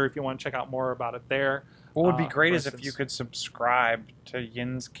on Twitter if you want to check out more about it there. What would be great is if you could subscribe to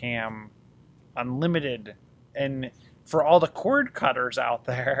YinzCam Unlimited, and for all the cord cutters out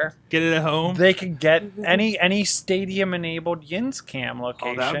there, get it at home. They could get any stadium-enabled YinzCam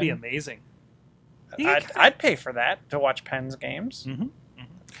location. Oh, that would be amazing. I'd pay for that to watch Penn's games. Awesome.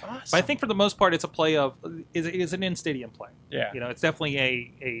 But I think for the most part, it's a play of is an in-stadium play. Yeah, it's definitely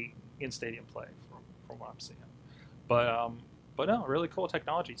a in-stadium play from what I'm seeing. But no, really cool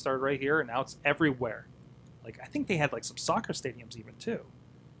technology. It started right here, and now it's everywhere. I think they had some soccer stadiums even too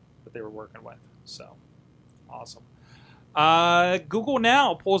that they were working with. So awesome. Google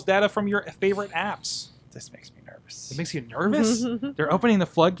Now pulls data from your favorite apps. This makes me nervous. It makes you nervous? They're opening the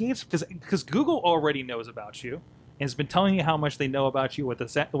floodgates because Google already knows about you and has been telling you how much they know about you with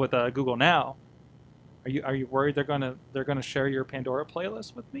Google Now. Are you worried they're gonna share your Pandora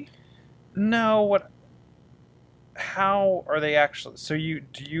playlist with me? No. How are they actually? So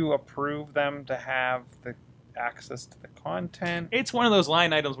do you approve them to have the access to the content? It's one of those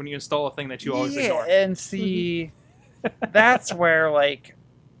line items when you install a thing that you always ignore. And see, that's where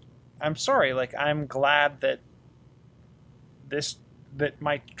I'm sorry, I'm glad that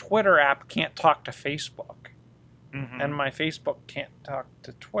my Twitter app can't talk to Facebook, and my Facebook can't talk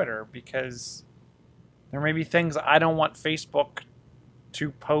to Twitter, because there may be things I don't want Facebook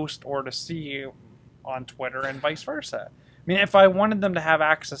to post or to see on Twitter, and vice versa. I mean, if I wanted them to have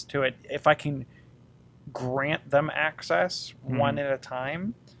access to it, if I can grant them access one at a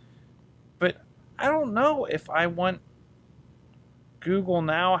time, but I don't know if I want Google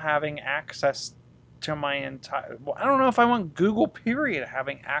Now having access to my entire... Well, I don't know if I want Google period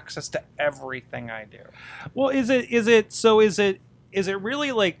having access to everything I do. Well, is it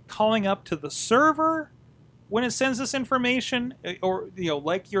really calling up to the server when it sends this information, or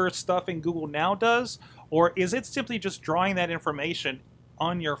like your stuff in Google Now does, or is it simply just drawing that information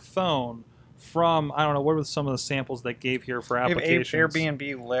on your phone from, I don't know, what were some of the samples that gave here for applications? Airbnb,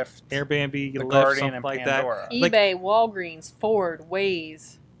 Lyft, Lyft, something like Pandora. that. eBay, Walgreens, Ford,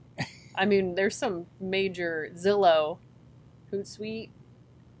 Waze. I mean, there's some major Zillow, Hootsuite.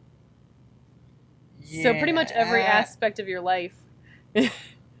 Yeah. So pretty much every aspect of your life.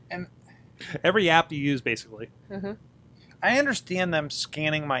 And every app you use, basically. I understand them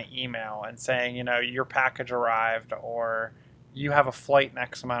scanning my email and saying, your package arrived, or you have a flight in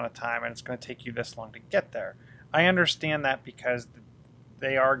X amount of time and it's going to take you this long to get there. I understand that because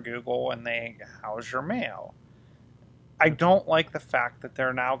they are Google and they house your mail. I don't like the fact that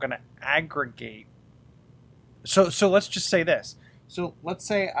they're now going to aggregate. So let's just say this. So let's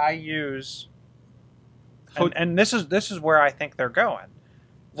say I use, and this is where I think they're going.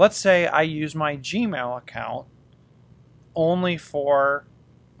 Let's say I use my Gmail account only for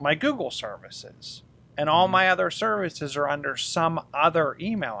my Google services, and all my other services are under some other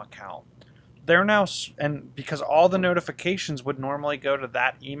email account. They're now, and because all the notifications would normally go to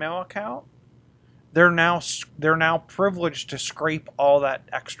that email account, they're now privileged to scrape all that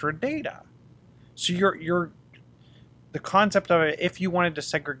extra data. So the concept of it, if you wanted to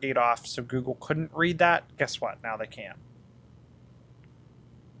segregate off so Google couldn't read that, guess what? Now they can.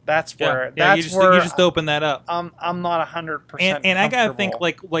 That's where you just open that up. I'm not 100%. And I gotta think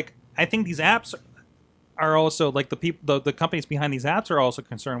like I think these apps are also the companies behind these apps are also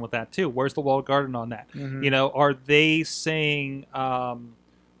concerned with that too. Where's the walled garden on that? Are they saying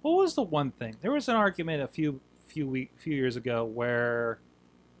what was the one thing? There was an argument a few years ago where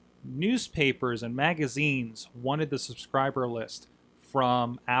newspapers and magazines wanted the subscriber list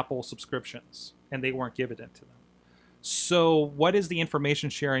from Apple subscriptions, and they weren't giving it to them. So what is the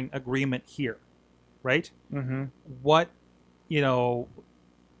information sharing agreement here, right? What,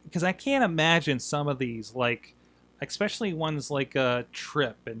 because I can't imagine some of these, especially ones like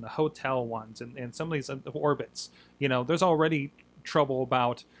Trip and the hotel ones and some of these orbits. There's already trouble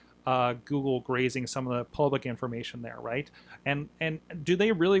about Google grazing some of the public information there, right? And do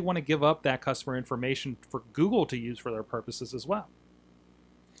they really want to give up that customer information for Google to use for their purposes as well?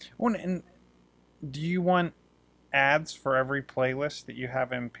 Well, and do you want ads for every playlist that you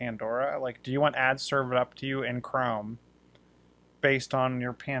have in Pandora? Like, do you want ads served up to you in Chrome based on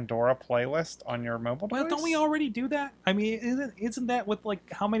your Pandora playlist on your mobile device? Well, don't we already do that? I mean, isn't that with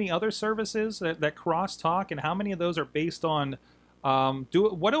like how many other services that cross-talk, and how many of those are based on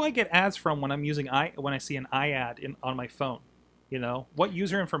what do I get ads from when I'm using when I see an iAd on my phone? What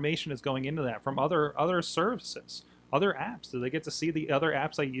user information is going into that from other services, other apps? Do they get to see the other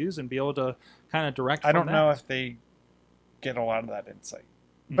apps I use and be able to kind of direct? I don't know if they get a lot of that insight.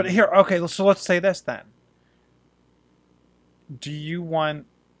 But here, okay, so let's say this then. Do you want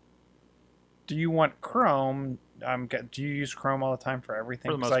Chrome? Do you use Chrome all the time for everything?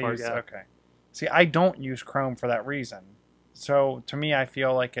 For the most part, yeah. Okay. See, I don't use Chrome for that reason. So to me, I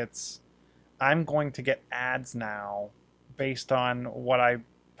feel like I'm going to get ads now based on what I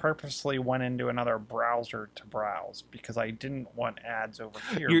purposely went into another browser to browse, because I didn't want ads over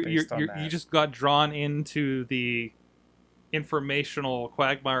here based on that. You just got drawn into the informational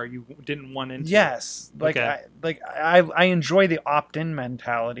quagmire you didn't want into. Yes, Okay. I enjoy the opt-in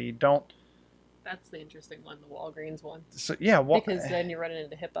mentality. That's the interesting one, the Walgreens one. So yeah, Because then you're running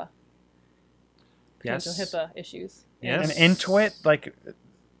into HIPAA. Potential Yes. HIPAA issues. Yes. And Intuit, like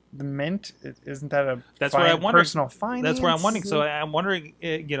the Mint, isn't that a That's what I wondered. personal finance? That's where I'm wondering. So I'm wondering,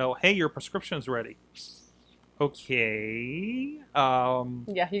 hey, your prescription's ready. Okay.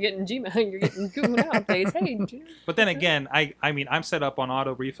 Yeah, you're getting Gmail. You're getting Google Now updates. Hey. But then again, I mean, I'm set up on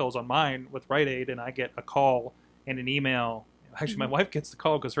auto refills on mine with Rite Aid, and I get a call and an email. Actually, my wife gets the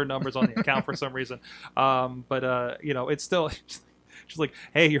call because her number's on the account for some reason. But it's still. She's like,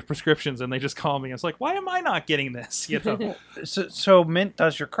 hey, your prescriptions, and they just call me. It's like, why am I not getting this? So Mint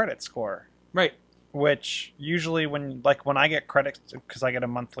does your credit score, Right. which usually when I get credit, because I get a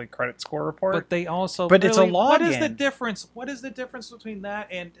monthly credit score report. But they also. But it's a What is login. the difference? What is the difference between that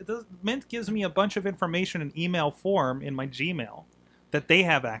and Mint gives me a bunch of information in email form in my Gmail that they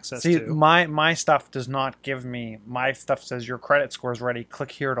have access See, to. my stuff does not give me. My stuff says your credit score is ready.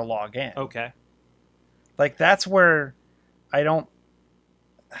 Click here to log in. Okay. Like that's where I don't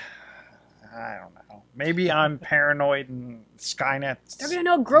know. Maybe I'm paranoid and Skynet's. They're gonna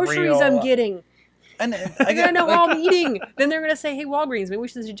know what groceries real. I'm getting. And They're gonna know what I'm eating. Then they're gonna say, "Hey, Walgreens, maybe we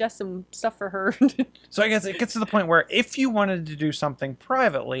should suggest some stuff for her." So I guess it gets to the point where if you wanted to do something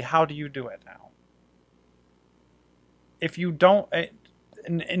privately, how do you do it now? If you don't,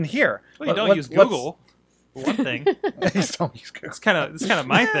 and here, Well, you don't use Google. For one thing. Just don't use Google. It's kind of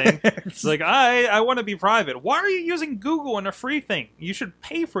my thing. It's like I want to be private. Why are you using Google in a free thing? You should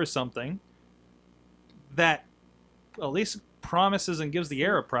pay for something that at least promises and gives the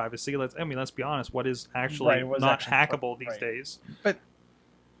air of privacy. Let's be honest. What is actually not hackable these days? But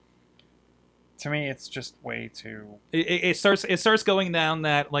to me, it's just way too. It starts going down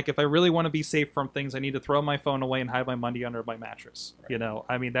that, like, if I really want to be safe from things, I need to throw my phone away and hide my money under my mattress. Right.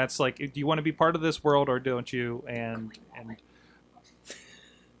 I mean, that's like, do you want to be part of this world or don't you? And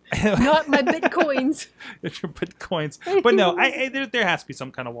Not my bitcoins. It's your bitcoins. But no, there has to be some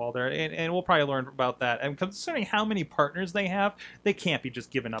kind of wall there, and we'll probably learn about that. And considering how many partners they have, they can't be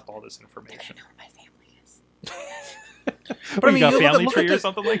just giving up all this information. I know where my family is. But I mean, you got look family at tree the- or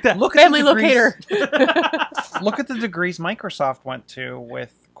something like that. Look Family at the degrees, locator. Look at the degrees Microsoft went to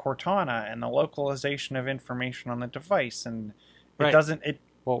with Cortana and the localization of information on the device, and it Right. doesn't. It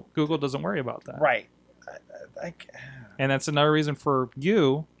Well, Google doesn't worry about that. right. And that's another reason for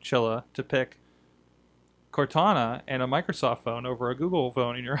you, Chilla, to pick Cortana and a Microsoft phone over a Google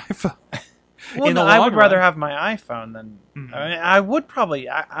phone in your iPhone. Well, In the no, I long would rather run. have my iPhone than. Mhm. I mean, I would probably.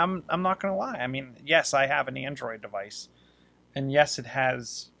 I'm not going to lie. I mean, yes, I have an Android device, and yes, it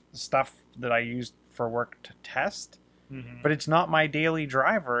has stuff that I use for work to test, Mhm. but it's not my daily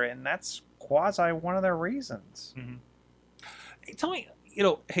driver, and that's quasi one of their reasons. Hey, tell me,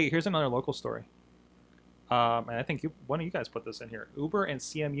 hey, here's another local story. And I think one of you guys put this in here. Uber and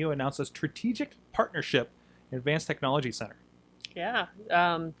CMU announced a strategic partnership in Advanced Technology Center. Yeah,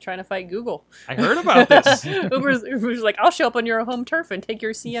 trying to fight Google. I heard about this. Uber's like, I'll show up on your home turf and take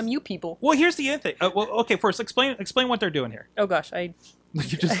your CMU people. Well, here's the other thing. Okay, first explain what they're doing here. Oh gosh, You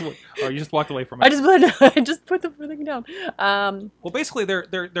just walked away from it. I just put the thing down. Well, basically, they're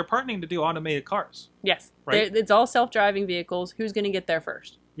partnering to do automated cars. Yes, Right. it's all self-driving vehicles. Who's going to get there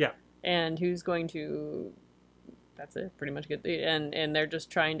first? Yeah. And who's going to that's it. Pretty much good. And they're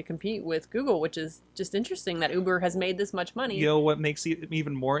just trying to compete with Google, which is just interesting that Uber has made this much money. You know what makes it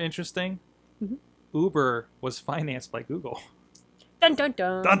even more interesting? Mhm. Uber was financed by Google. Dun dun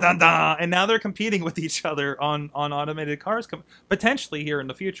dun. Dun, dun, dun. And now they're competing with each other on automated cars, potentially here in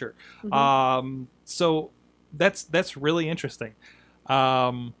the future. Mhm. So that's really interesting.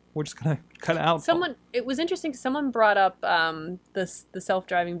 We're just gonna cut out. It was interesting. Someone brought up the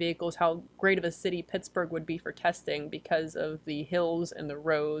self-driving vehicles, how great of a city Pittsburgh would be for testing because of the hills and the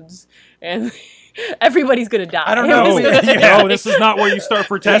roads, and everybody's gonna die. I don't know. No, this is not where you start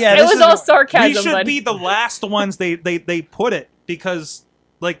for testing. Yeah, It was all sarcasm. We should but be the last ones they put it, because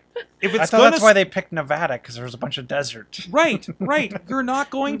like if I it's thought gonna that's why they picked Nevada, because there was a bunch of desert. right, you're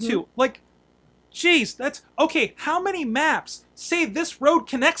not going to like. Jeez, that's okay. How many maps say this road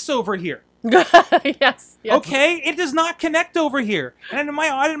connects over here? yes. Okay, it does not connect over here. And my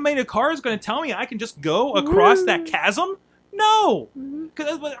automated car is going to tell me I can just go across that chasm? No,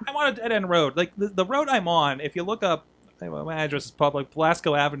 because I'm on a dead end road. Like the road I'm on, if you look up, my address is public, Pulaski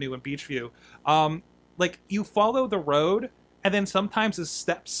Avenue in Beachview. Like you follow the road, and then sometimes it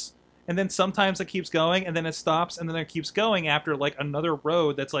steps, and then sometimes it keeps going, and then it stops, and then it keeps going after like another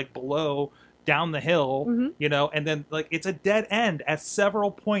road that's like below. Down the hill, you know, and then like it's a dead end at several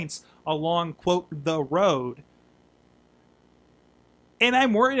points along, quote, the road. And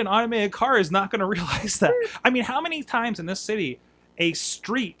I'm worried an automated car is not going to realize that. I mean, how many times in this city a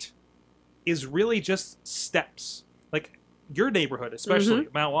street is really just steps? Like your neighborhood, especially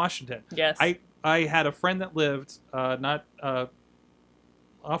Mount Washington. Yes. I had a friend that lived not off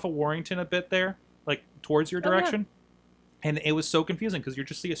of Warrington a bit there, like towards your direction. And it was so confusing because you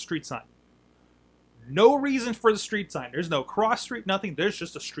just see a street sign. No reason for the street sign. There's no cross street, nothing. There's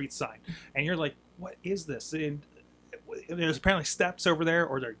just a street sign. And you're like, what is this? And there's apparently steps over there,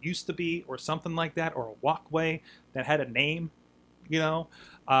 or there used to be, or something like that, or a walkway that had a name, you know?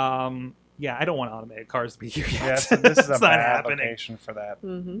 Yeah, I don't want automated cars to be here yet. Yeah, so this is a It's not bad happening. location for that.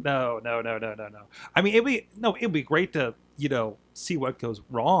 No. I mean, it'd be great to, you know, see what goes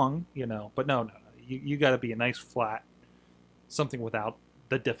wrong, you know, but no. You got to be a nice flat, something without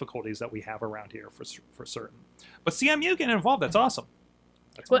the difficulties that we have around here for certain. But CMU getting involved, that's awesome.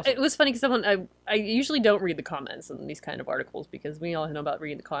 Well, it was funny because I usually don't read the comments in these kind of articles because we all know about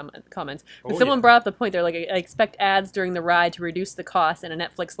reading the comments. But someone brought up the point, they're like, I expect ads during the ride to reduce the cost and a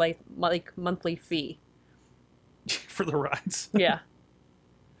Netflix like monthly fee. For the rides. Yeah.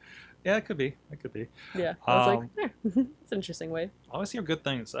 Yeah, it could be. Yeah. I was like, it's an interesting way. I always hear good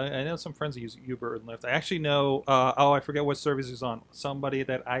things. I know some friends who use Uber and Lyft. I actually know, I forget what service he's on. Somebody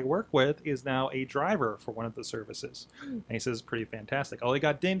that I work with is now a driver for one of the services. And he says it's pretty fantastic. Oh, he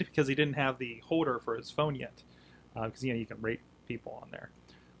got dinged because he didn't have the holder for his phone yet. Because, you know, you can rate people on there.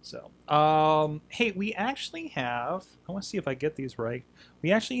 So, hey, we actually have, I want to see if I get these right.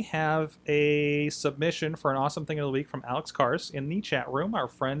 We actually have a submission for an awesome thing of the week from Alex Cars in the chat room. Our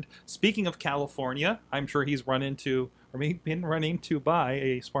friend, speaking of California, I'm sure he's run into, or maybe been running to buy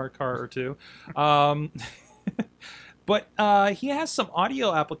a smart car or two. But he has some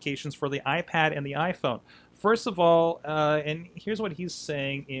audio applications for the iPad and the iPhone. First of all, and here's what he's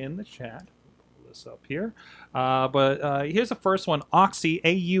saying in the chat. This up here, but here's the first one: Auxy,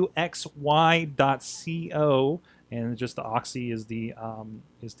 AUXY.co, and just the Auxy is the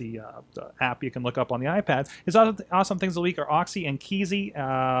app you can look up on the iPad. His awesome things of the week are Auxy and Keezy.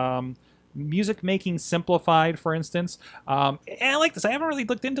 Music making simplified, for instance. And I like this. I haven't really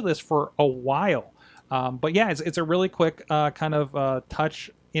looked into this for a while, but yeah, it's a really quick kind of touch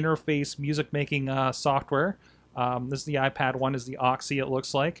interface music making software. This is the iPad one. Is the Auxy? It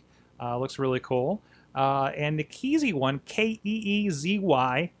looks like. Looks really cool. And the Keezy one,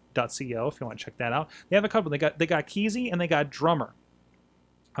 KEEZY.co, if you want to check that out. They have a couple. They got Keezy and they got Drummer.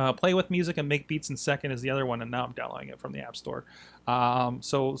 Play with music and make beats in second is the other one, and now I'm downloading it from the App Store.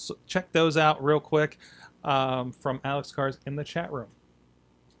 So check those out real quick from Alex Cars in the chat room.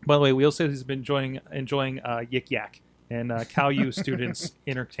 By the way, Wheel says he's been enjoying YikYak, and CalU students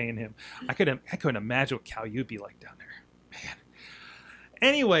entertain him. I couldn't imagine what CalU would be like down there, man.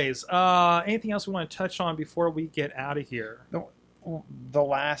 Anyways, anything else we want to touch on before we get out of here? The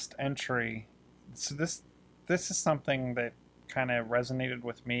last entry. So this is something that kind of resonated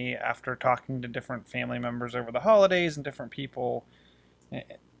with me after talking to different family members over the holidays and different people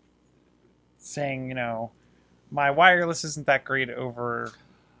saying, you know, my wireless isn't that great over.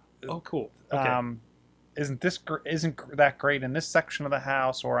 Oh, cool. Okay. Isn't that great in this section of the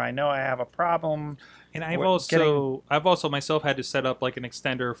house, or I know I have a problem. And I've also myself had to set up like an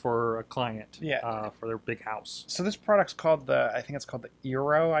extender for a client, for their big house. So this product's called I think it's called the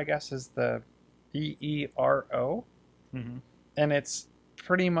Eero, I guess is the Eero, Mm-hmm. and it's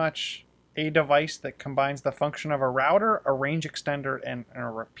pretty much a device that combines the function of a router, a range extender, and a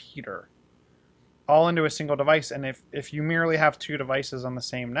repeater, all into a single device. And if you merely have two devices on the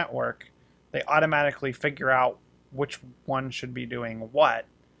same network, they automatically figure out which one should be doing what,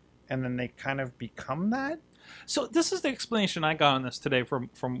 and then they kind of become that. So this is the explanation I got on this today from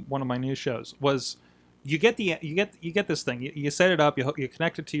one of my news shows. Was you get this thing, you set it up, you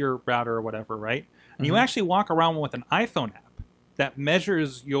connect it to your router or whatever, right? And you actually walk around with an iPhone app that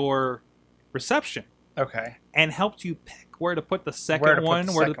measures your reception. Okay. And helps you pick where to put the second one,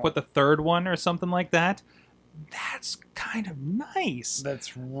 where to put the third one, or something like that. That's kind of nice.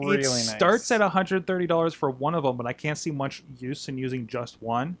 That's really nice. It starts at $130 for one of them, but I can't see much use in using just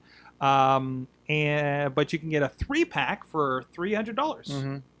one. But you can get a 3-pack for $300.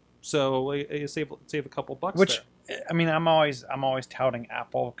 Mm-hmm. So you save a couple bucks. Which, there. I mean, I'm always touting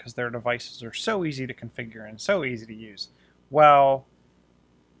Apple because their devices are so easy to configure and so easy to use. Well,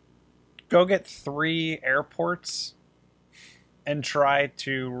 go get 3 airports and try to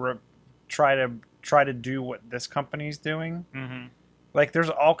do what this company's doing. Mm-hmm. Like, there's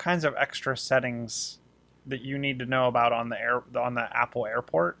all kinds of extra settings that you need to know about on the Apple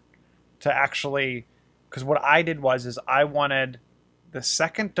Airport to actually. Because what I did is I wanted the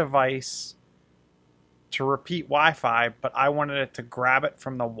second device to repeat Wi-Fi, but I wanted it to grab it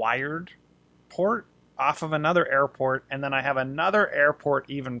from the wired port off of another airport, and then I have another airport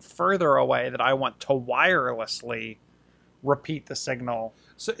even further away that I want to wirelessly repeat the signal.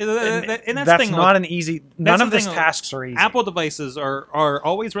 So And that's not an easy. None of these tasks are easy. Apple devices are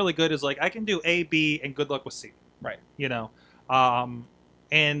always really good. Is like I can do A, B, and good luck with C. Right. You know,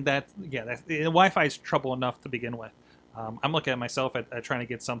 and Wi-Fi is trouble enough to begin with. I'm looking at myself at trying to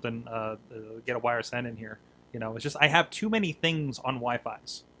get something, get a wireless end in here. You know, it's just I have too many things on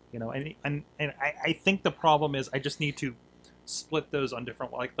Wi-Fi's. You know, and I think the problem is I just need to split those on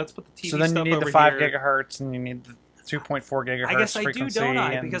different. Like, let's put the TV. So then stuff you need over the 5 here. gigahertz, and you need the 2.4 gigahertz. I guess I frequency, do, don't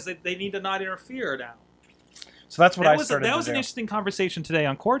I? Because they need to not interfere now. So that's what I started to do. That was an interesting conversation today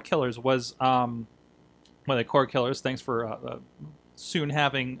on Cord Killers. Was the Cord Killers? Thanks for soon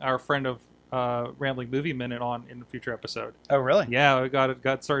having our friend of Rambling Movie Minute on in a future episode. Oh, really? Yeah, we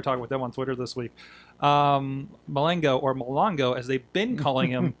got started talking with them on Twitter this week. Malengo, or Malongo, as they've been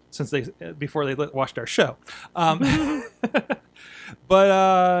calling him before they watched our show.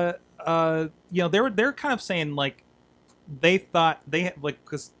 But you know, they're kind of saying like they thought they had, like,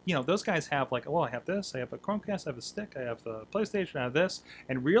 because you know those guys have like, well, I have this, I have a Chromecast, I have a stick, I have the PlayStation, I have this,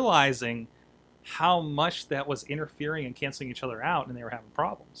 and realizing how much that was interfering and canceling each other out, and they were having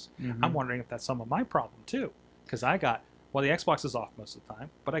problems. Mm-hmm. I'm wondering if that's some of my problem too, because I got, well, the Xbox is off most of the time,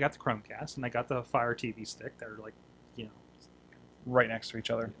 but I got the Chromecast and I got the Fire TV stick that are like, you know, right next to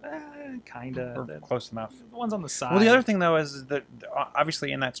each other, kind of close enough. The ones on the side. Well, the other thing though is that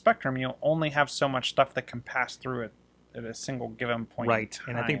obviously in that spectrum, you only have so much stuff that can pass through it at a single given point. Right, in time.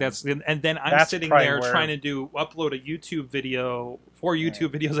 and I think and then I'm sitting there trying to upload a YouTube video, 4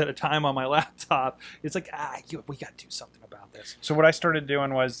 YouTube videos at a time on my laptop. It's like, we got to do something about this. So what I started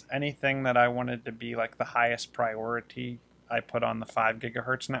doing was anything that I wanted to be like the highest priority, I put on the 5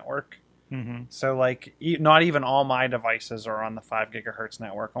 gigahertz network. Mm-hmm. So like not even all my devices are on the 5 gigahertz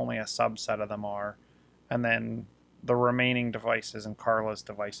network, only a subset of them are. And then the remaining devices and Carla's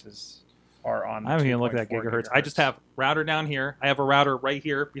devices are on. I haven't even looked at gigahertz. I just have router down here. I have a router right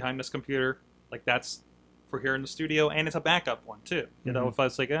here behind this computer. Like that's for here in the studio, and it's a backup one too. You know, if I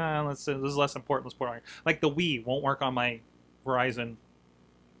was like, this is less important, let's put it on here. Like the Wii won't work on my Verizon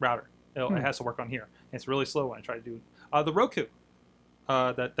router. It has to work on here. It's really slow when I try to do the Roku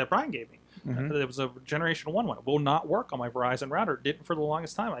that Brian gave me. There was a Generation 1 one. It will not work on my Verizon router. It didn't for the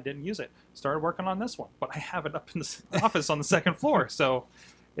longest time. I didn't use it. Started working on this one, but I have it up in the office on the second floor, so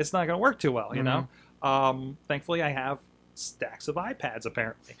it's not going to work too well, you know. Thankfully, I have stacks of iPads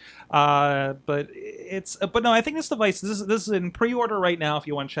apparently, but no, I think this device. This is in pre-order right now. If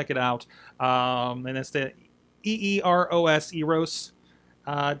you want to check it out, and it's the Eros.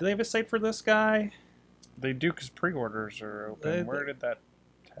 Do they have a site for this guy? They do, because pre-orders are open. Where did that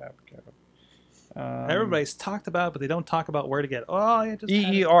tab go? Everybody's talked about it, but they don't talk about where to get it. Oh, yeah, just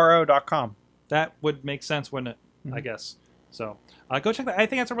EERO.com. That would make sense, wouldn't it? I guess. So go check that. I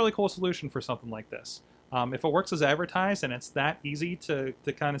think that's a really cool solution for something like this. If it works as advertised and it's that easy to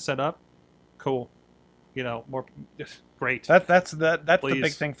kind of set up, cool. You know, more great. That's the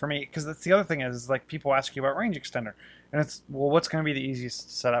big thing for me, because that's the other thing is like people ask you about range extender, and it's, well, what's going to be the easiest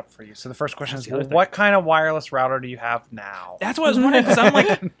to set up for you? So the first question is, well, what kind of wireless router do you have now? That's what I was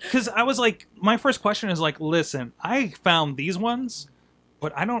wondering, because I was like, my first question is like, listen, I found these ones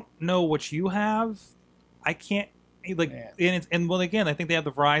but I don't know what you have. I can't like, and well, again, I think they have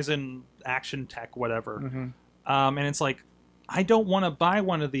the Verizon Action Tech, whatever, and it's like, I don't want to buy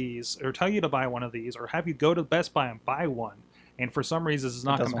one of these, or tell you to buy one of these, or have you go to Best Buy and buy one, and for some reason it's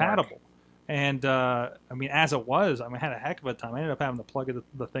not compatible. Work. And I mean, as it was, I had a heck of a time. I ended up having to plug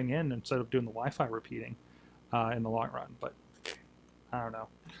the thing in instead of doing the Wi-Fi repeating in the long run. But I don't know.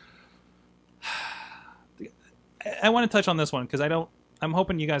 I want to touch on this one because I'm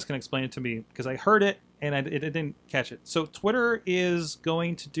hoping you guys can explain it to me because I heard it and I didn't catch it. So Twitter is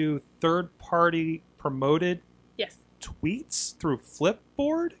going to do third-party promoted tweets through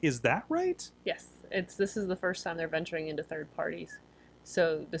Flipboard. Is that right? Yes. This is the first time they're venturing into third parties.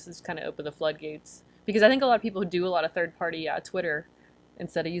 So this is kind of open the floodgates. Because I think a lot of people do a lot of third-party Twitter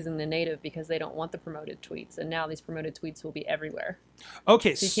instead of using the native because they don't want the promoted tweets. And now these promoted tweets will be everywhere.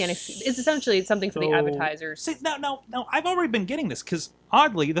 Okay. So you can't. It's essentially something for the advertisers. See, no. I've already been getting this because,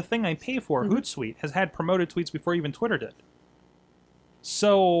 oddly, the thing I pay for, Hootsuite, has had promoted tweets before even Twitter did.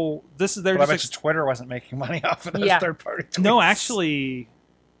 So this is... I bet you Twitter wasn't making money off of those third-party tweets. No, actually,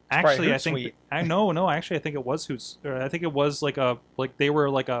 I think I think it was I think it was they were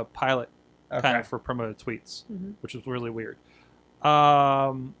like a pilot kind of for promoted tweets, which was really weird.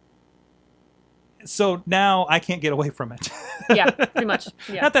 So now I can't get away from it. Yeah, pretty much.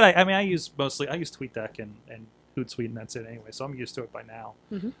 Yeah. Not that I use TweetDeck and Hootsuite, and that's it anyway. So I'm used to it by now.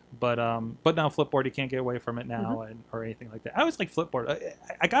 But now Flipboard, you can't get away from it now, or anything like that. I always like Flipboard.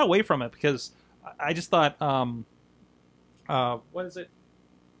 I got away from it because I just thought, what is it?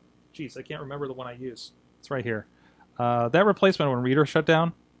 Jeez, I can't remember the one I use. It's right here. That replacement when Reader shut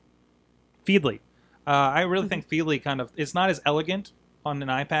down. Feedly. I really think Feedly it's not as elegant on an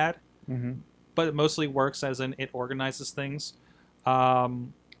iPad, but it mostly works as in it organizes things. I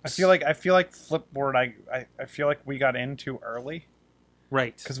feel like Flipboard. I feel like we got in too early,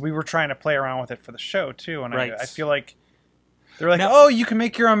 right? Because we were trying to play around with it for the show too, and I feel like they're like, "Oh, you can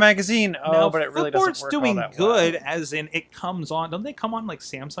make your own magazine." Oh, but it really doesn't work doing all that good, well. as in it comes on. Don't they come on like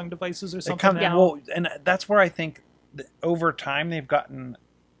Samsung devices or something? Well, and that's where I think over time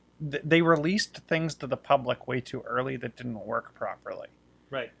they released things to the public way too early that didn't work properly.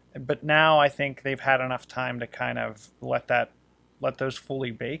 Right. But now I think they've had enough time to kind of let those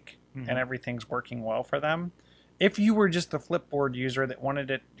fully bake, and everything's working well for them. If you were just a Flipboard user that wanted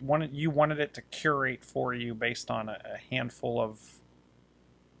it to curate for you based on a handful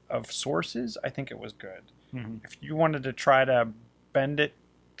of sources, I think it was good. If you wanted to try to bend it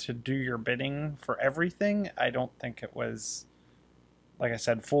to do your bidding for everything, I don't think it was, like I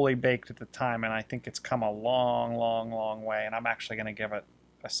said, fully baked at the time, and I think it's come a long, long, long way, and I'm actually going to give it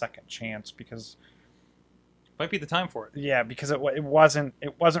a second chance because might be the time for it. Yeah, because it wasn't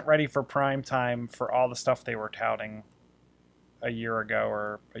ready for prime time for all the stuff they were touting a year ago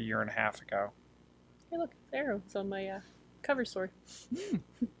or a year and a half ago. Hey, look, Eero is on my cover story.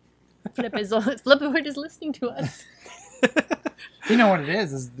 Flipboard is listening to us. You know what it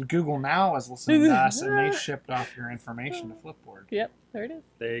is Google Now is listening to us, and they shipped off your information to Flipboard. Yep, there it is.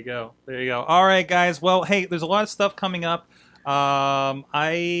 There you go. All right, guys. Well, hey, there's a lot of stuff coming up.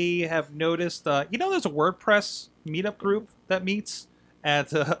 I have noticed, there's a WordPress meetup group that meets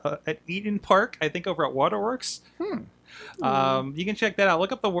at Eden Park, I think over at Waterworks. You can check that out.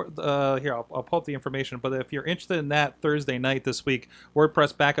 Look up here, I'll pull up the information. But if you're interested in that, Thursday night this week,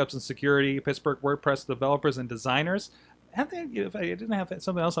 WordPress backups and security, Pittsburgh WordPress developers and designers. If I didn't have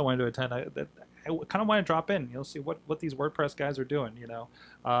something else I wanted to attend, I kind of want to drop in, see what these WordPress guys are doing,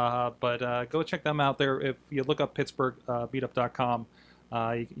 But go check them out there. If you look up Pittsburgh meetup.com,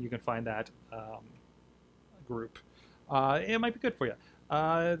 you can find that group. It might be good for you.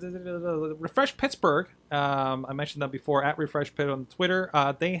 Refresh Pittsburgh, I mentioned them before, at Refresh Pit on Twitter.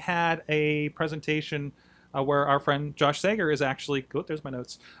 They had a presentation where our friend Josh Sager is actually, there's my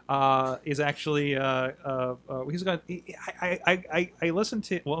notes, is actually, he's going to, I listened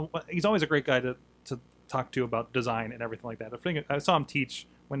to, well, he's always a great guy to talk to about design and everything like that. I saw him teach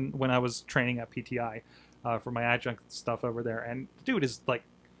when I was training at PTI for my adjunct stuff over there, and the dude is like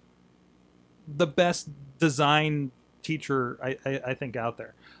the best design teacher I think out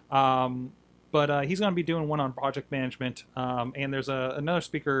there. But he's going to be doing one on project management, and there's another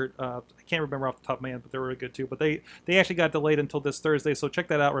speaker. I can't remember off the top of my head, but they're really good too. But they actually got delayed until this Thursday, so check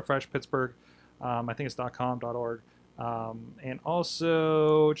that out. Refresh Pittsburgh. I think it's .com.org. And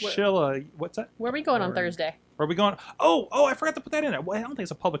also Chilla. What's that? Where are we going on Thursday? Where are we going? Oh, I forgot to put that in there. Well, I don't think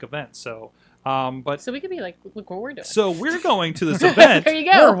it's a public event, so. So we could be like, look what we're doing. So we're going to this event. There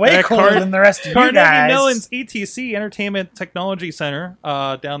you go. We're way cooler than the rest of you guys. Carnegie Mellon's ETC, Entertainment Technology Center,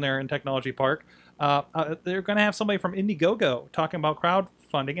 down there in Technology Park. they're going to have somebody from Indiegogo talking about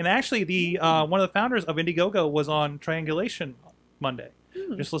crowdfunding. And actually, the one of the founders of Indiegogo was on Triangulation Monday.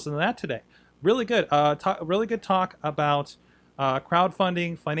 Just listen to that today. Really good. Really good talk about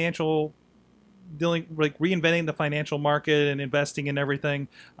crowdfunding, financial dealing, like reinventing the financial market and investing in everything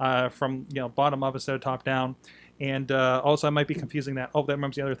from bottom up instead of top down. And also, I might be confusing that. Oh, that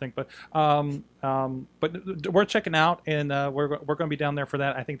remembers the other thing. But we're checking out, and we're going to be down there for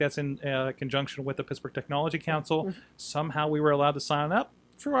that. I think that's in conjunction with the Pittsburgh Technology Council. Somehow we were allowed to sign up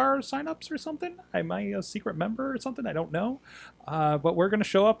for our sign-ups or something. Am I a secret member or something? I don't know. But we're going to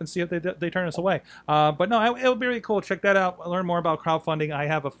show up and see if they turn us away. But no, it'll be really cool. Check that out. Learn more about crowdfunding. I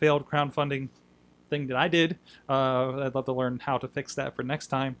have a failed crowdfunding thing that I did. I'd love to learn how to fix that for next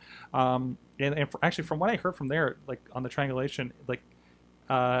time. Actually, from what I heard from there, like on the Triangulation, like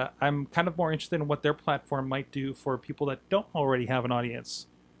I'm kind of more interested in what their platform might do for people that don't already have an audience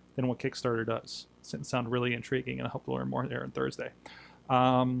than what Kickstarter does. It sounds really intriguing, and I hope to learn more there on Thursday.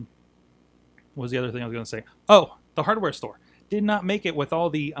 What was the other thing I was going to say? Oh, the hardware store did not make it with all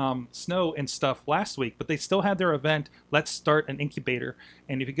the snow and stuff last week, but they still had their event, Let's Start an Incubator.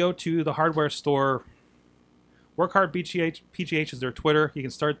 And if you go to the hardware store, Work Hard PGH is their Twitter. You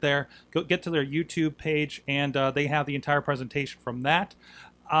can start there. Go get to their YouTube page, and they have the entire presentation from that.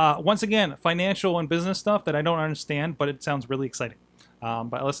 Once again, financial and business stuff that I don't understand, but it sounds really exciting.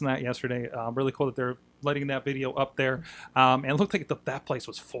 But I listened to that yesterday. Really cool that they're letting that video up there. And it looked like that place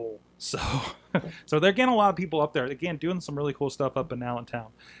was full. So so they're getting a lot of people up there. Again, doing some really cool stuff up in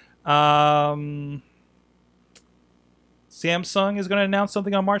Allentown. Samsung is going to announce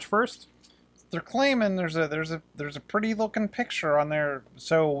something on March 1st. They're claiming there's a pretty looking picture on there.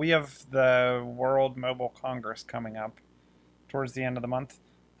 So we have the World Mobile Congress coming up towards the end of the month.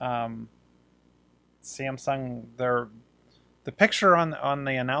 Samsung, the picture on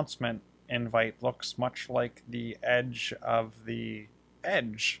the announcement invite looks much like the edge of the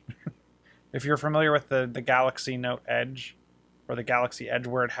Edge. If you're familiar with the Galaxy Note Edge or the Galaxy Edge,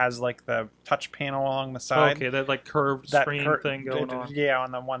 where it has like the touch panel along the side. Okay, that like curved screen thing going on. Yeah,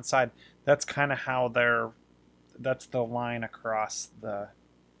 on the one side. That's kind of how that's the line across the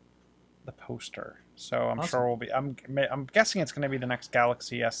poster. So I'm awesome. sure we'll be. I'm guessing it's going to be the next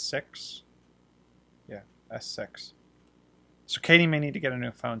Galaxy S6. Yeah, S6. So Katie may need to get a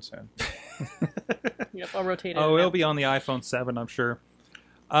new phone soon. Yep, I'll rotate it. Oh, it'll be on the iPhone 7, I'm sure.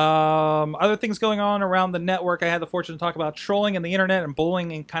 Other things going on around the network. I had the fortune to talk about trolling in the internet and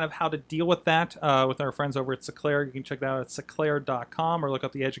bullying and kind of how to deal with that with our friends over at Seclair. You can check that out at seclair.com or look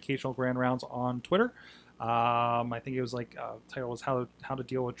up the Educational Grand Rounds on Twitter. I think it was like title was how to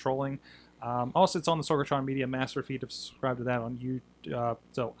deal with trolling. Also, it's on the Sorgatron Media Master Feed. To subscribe to that on YouTube,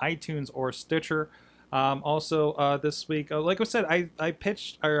 so iTunes or Stitcher. Also, this week, like I said, I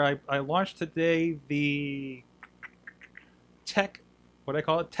pitched or I launched today the Tech. What I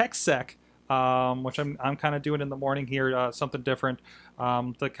call it, TechSec, which I'm kind of doing in the morning here, something different,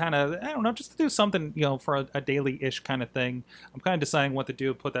 to kind of, I don't know, just to do something, for a daily-ish kind of thing. I'm kind of deciding what to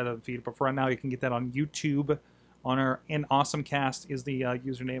do, put that on the feed, but for right now, you can get that on YouTube. And Awesomecast is the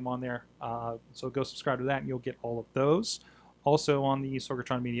username on there, so go subscribe to that, and you'll get all of those. Also on the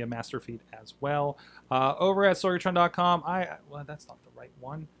Sorgatron Media Master Feed as well. Over at Sorgatron.com, well, that's not the right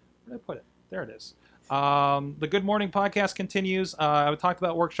one. Where did I put it? There it is. The Good Morning podcast continues. I talked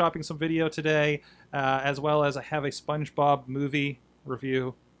about workshopping some video today, as well as I have a SpongeBob movie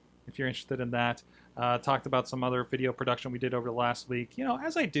review, if you're interested in that. Talked about some other video production we did over the last week,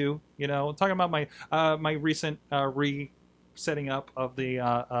 as I do, talking about my my recent resetting up of the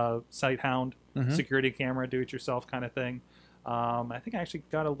Sighthound security camera, do-it-yourself kind of thing. I think I actually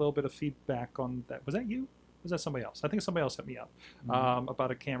got a little bit of feedback on that. Was that you? Was that somebody else? I think somebody else hit me up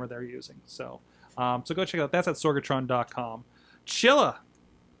about a camera they're using. So go check it out. That's at sorgatron.com. Chilla.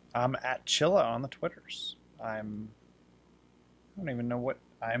 I'm at Chilla on the Twitters. I don't even know what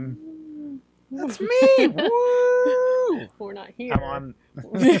I'm. That's me. Woo! We're not here. I'm on.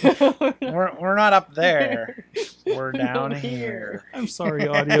 we're not up there. We're down here. I'm sorry,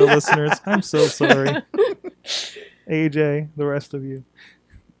 audio listeners. I'm so sorry. AJ, the rest of you.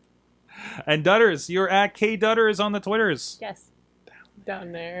 And Dutters, you're at K Dutters on the Twitters. Yes.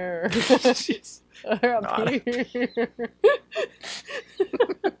 Down there. Jeez. Up here.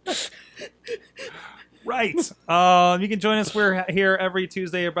 Right. You can join us. We're here every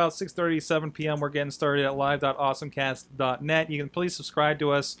Tuesday about 6:30, 7 p.m. We're getting started at live.awesomecast.net. You can please subscribe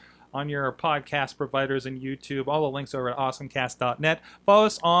to us on your podcast providers and YouTube. All the links over at awesomecast.net. Follow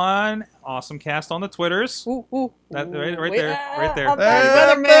us on Awesomecast on the Twitters. Ooh, ooh, That, right ooh. there, right there. I'm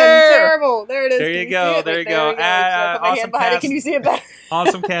There, Weatherman. there. Terrible. There it is. There Can you see go, it? there Wait, you go. Should I put my hand behind it? Awesomecast. Can you see it better?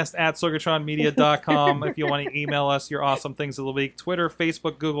 Awesomecast at sorgatronmedia.com if you want to email us your awesome things of the week. Twitter,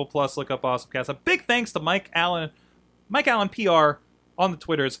 Facebook, Google+, look up Awesomecast. A big thanks to Mike Allen PR on the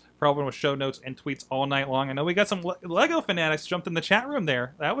Twitters for helping with show notes and tweets all night long. I know we got some Lego fanatics jumped in the chat room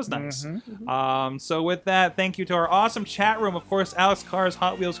there. That was nice. So with that, thank you to our awesome chat room. Of course, Alex Carr's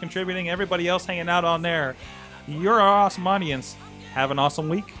Hot Wheels contributing, everybody else hanging out on there. You're our awesome audience. Have an awesome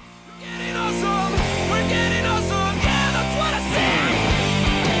week. Getting awesome, we're getting awesome, yeah, that's what I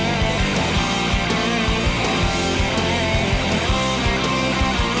said.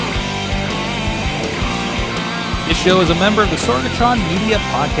 This show is a member of the Sorgatron Media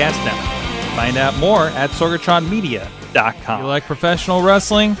Podcast Network. Find out more at sorgatronmedia.com. You like professional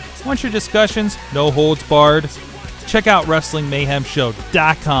wrestling? Want your discussions? No holds barred? Check out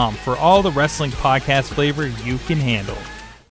WrestlingMayhemShow.com for all the wrestling podcast flavor you can handle.